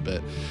lost a little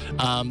bit.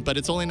 But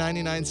it's only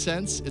 99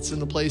 cents. It's in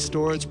the Play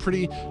Store. It's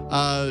pretty,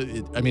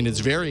 it's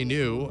very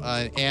new.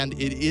 And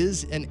it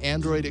is an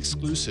Android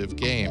exclusive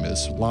game.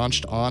 It's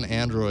launched on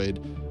Android.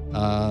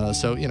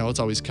 So, it's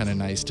always kind of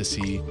nice to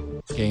see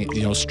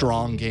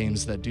strong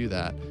games that do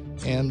that.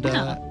 And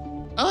I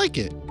like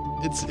it.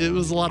 It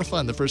was a lot of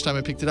fun the first time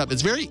I picked it up.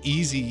 It's very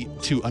easy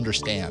to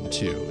understand,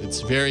 too. It's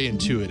very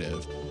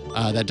intuitive.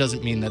 That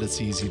doesn't mean that it's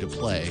easy to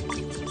play.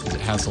 It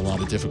has a lot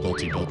of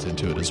difficulty built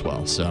into it as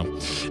well. So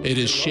it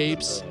is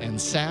Shapes and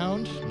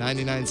Sound,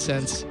 99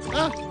 cents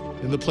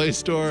in the Play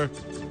Store.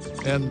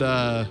 And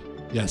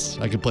yes,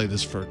 I could play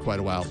this for quite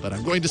a while, but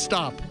I'm going to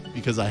stop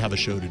because I have a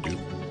show to do.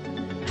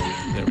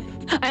 There we go.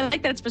 I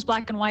like that it's just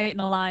black and white,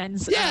 no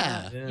lines.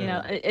 Yeah.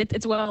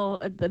 It's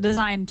well. The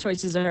design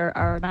choices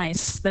are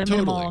nice. They're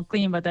minimal,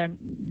 clean, but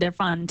they're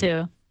fun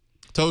too.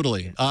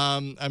 Totally.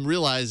 I'm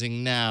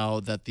realizing now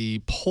that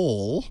the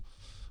poll,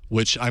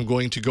 which I'm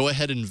going to go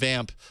ahead and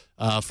vamp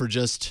for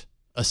just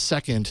a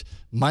second,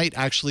 might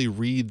actually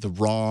read the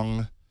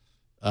wrong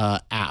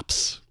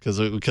apps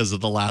because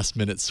of the last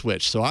minute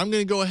switch. So I'm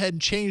going to go ahead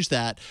and change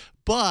that.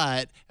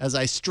 But as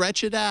I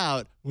stretch it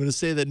out, I'm going to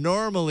say that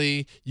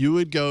normally you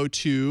would go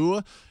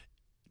to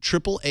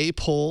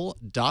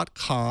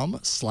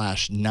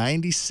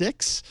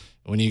AAApoll.com/96.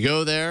 When you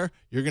go there,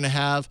 you're going to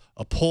have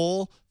a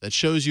poll that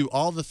shows you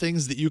all the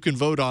things that you can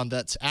vote on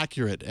that's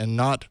accurate and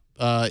not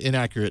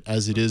inaccurate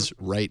as it is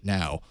right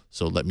now.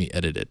 So let me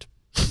edit it.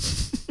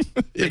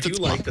 I do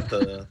like that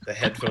the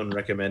headphone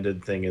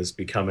recommended thing is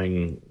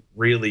becoming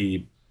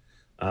really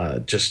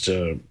just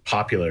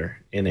popular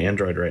in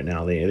Android right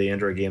now. The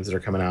Android games that are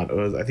coming out.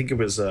 I think it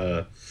was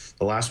the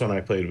last one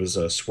I played was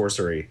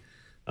Sorcery.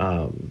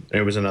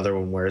 It was another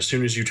one where as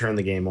soon as you turn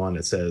the game on,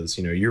 it says,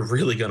 you're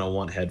really going to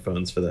want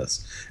headphones for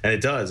this. And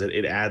it does.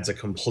 It adds a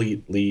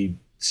completely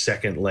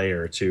second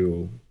layer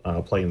to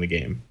playing the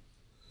game.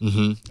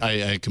 Mm-hmm.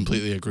 I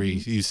completely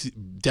agree. You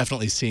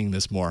definitely seeing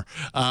this more.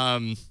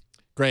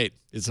 Great.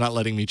 It's not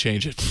letting me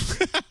change it.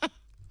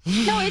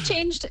 No, it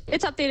changed.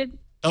 It's updated.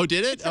 Oh,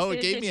 did it?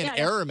 It gave me an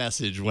error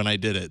message when I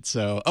did it.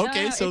 So,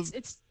 okay.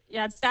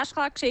 It's dash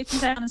clock, shapes, and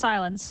sound, and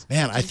silence.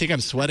 Man, I think I'm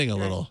sweating a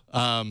little.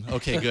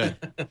 Okay, good.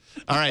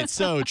 All right,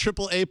 so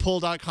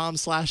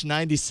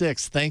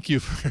AAApoll.com/96. Thank you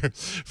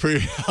for your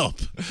help.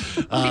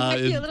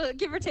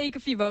 Give or take a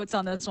few votes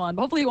on this one.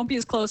 But hopefully it won't be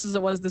as close as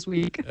it was this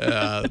week.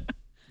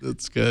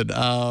 That's good.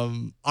 All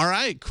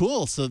right,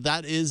 cool. So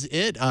that is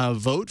it.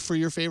 Vote for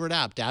your favorite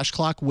app. Dash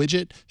Clock,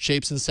 Widget,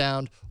 Shapes and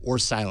Sound, or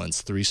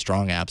Silence. 3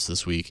 strong apps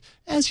this week,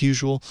 as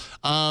usual.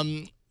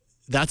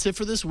 That's it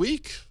for this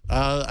week.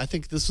 I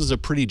think this was a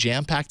pretty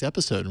jam-packed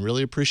episode, and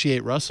really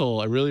appreciate Russell.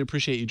 I really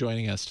appreciate you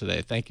joining us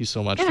today. Thank you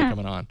so much for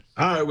coming on.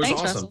 It was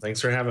awesome. Russell. Thanks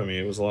for having me.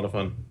 It was a lot of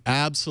fun.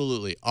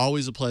 Absolutely.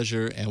 Always a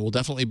pleasure, and we'll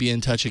definitely be in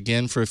touch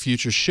again for a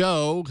future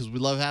show because we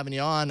love having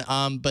you on.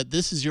 But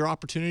this is your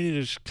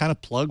opportunity to kind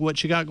of plug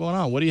what you got going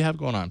on. What do you have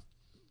going on?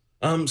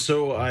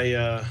 So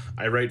I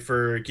write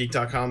for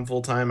Geek.com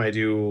full-time. I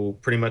do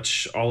pretty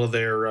much all of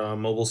their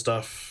mobile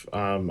stuff.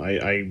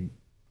 I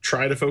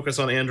try to focus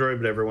on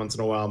Android, but every once in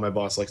a while my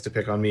boss likes to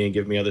pick on me and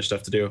give me other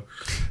stuff to do.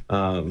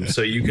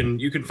 So you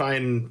can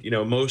find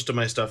most of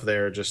my stuff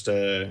there, just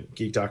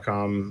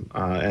geek.com,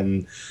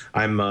 and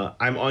I'm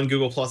on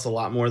Google Plus a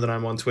lot more than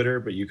I'm on Twitter,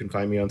 but you can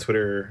find me on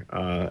Twitter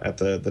at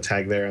the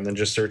tag there, and then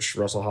just search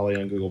Russell Holly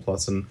on Google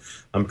Plus, and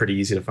I'm pretty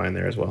easy to find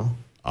there as well.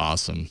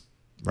 Awesome.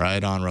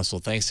 Right on, Russell.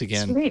 Thanks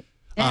again. Sweet.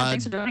 Yeah,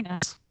 thanks for joining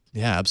us.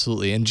 Yeah,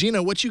 absolutely. And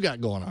Gina, what you got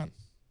going on?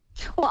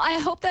 Well, I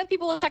hope that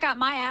people will check out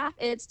my app.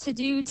 It's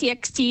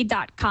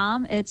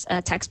todotxt.com. It's a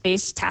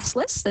text-based task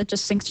list that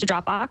just syncs to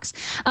Dropbox.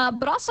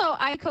 But also,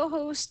 I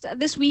co-host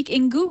This Week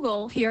in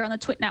Google here on the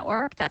Twit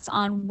Network. That's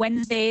on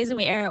Wednesdays, and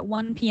we air at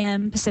 1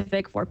 p.m.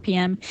 Pacific, 4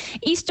 p.m.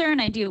 Eastern.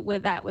 I do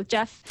with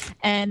Jeff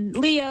and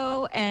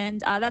Leo,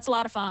 and that's a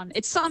lot of fun.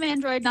 It's some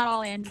Android, not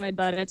all Android,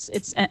 but it's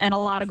and a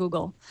lot of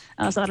Google.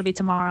 So that'll be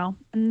tomorrow.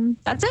 And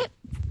that's it.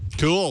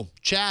 Cool.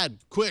 Chad,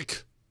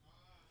 quick.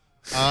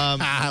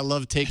 I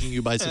love taking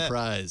you by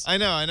surprise. I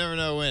know. I never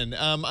know when.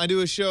 I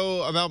do a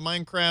show about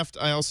Minecraft.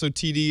 I also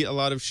TD a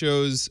lot of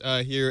shows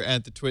here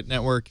at the Twit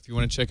Network. If you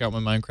want to check out my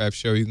Minecraft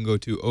show, you can go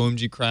to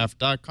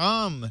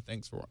omgcraft.com.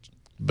 Thanks for watching.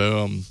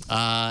 Boom.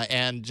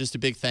 And just a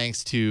big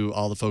thanks to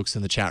all the folks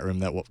in the chat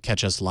room that will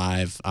catch us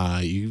live.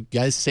 You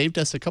guys saved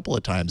us a couple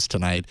of times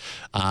tonight.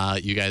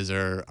 You guys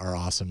are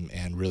awesome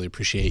and really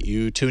appreciate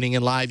you tuning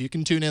in live. You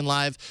can tune in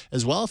live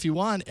as well if you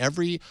want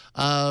every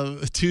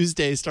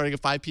Tuesday starting at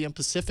 5 p.m.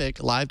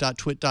 Pacific,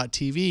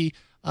 live.twit.tv.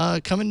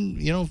 Come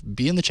and,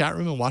 be in the chat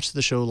room and watch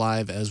the show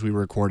live as we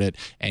record it,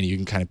 and you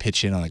can kind of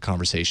pitch in on the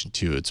conversation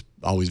too. It's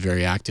always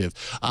very active.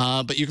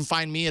 But you can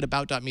find me at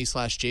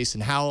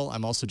about.me/Jason Howell.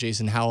 I'm also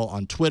Jason Howell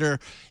on Twitter,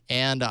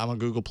 and I'm on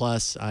Google+.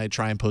 I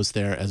try and post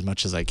there as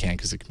much as I can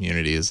because the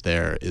community is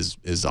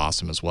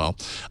awesome as well.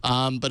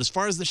 But as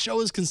far as the show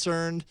is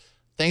concerned,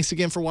 thanks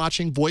again for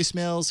watching.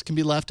 Voicemails can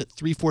be left at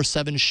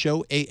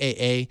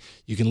 347-SHOW-AAA.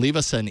 You can leave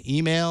us an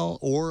email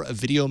or a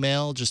video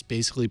mail. Just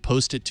basically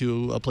post it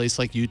to a place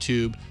like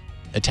YouTube,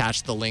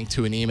 attach the link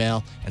to an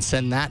email, and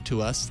send that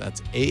to us.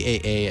 That's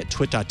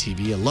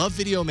aaa@twit.tv. I love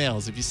video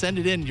mails. If you send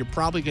it in, you're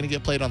probably going to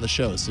get played on the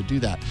show, so do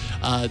that.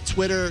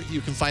 Twitter, you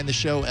can find the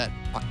show at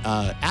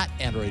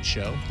Android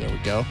Show. There we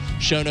go.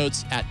 Show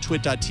notes at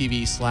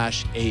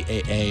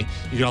twit.tv/AAA.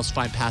 You can also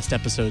find past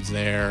episodes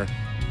there,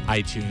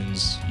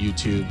 iTunes,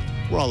 YouTube.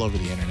 We're all over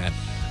the internet.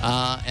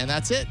 And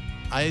that's it.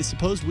 I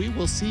suppose we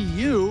will see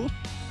you,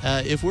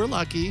 if we're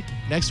lucky,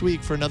 next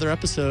week for another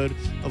episode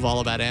of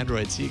All About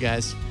Android. See you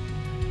guys.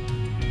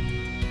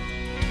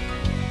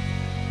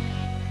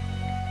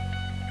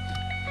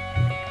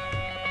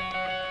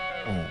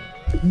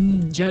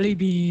 Jelly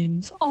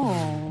beans.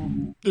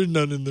 Oh. There's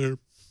none in there.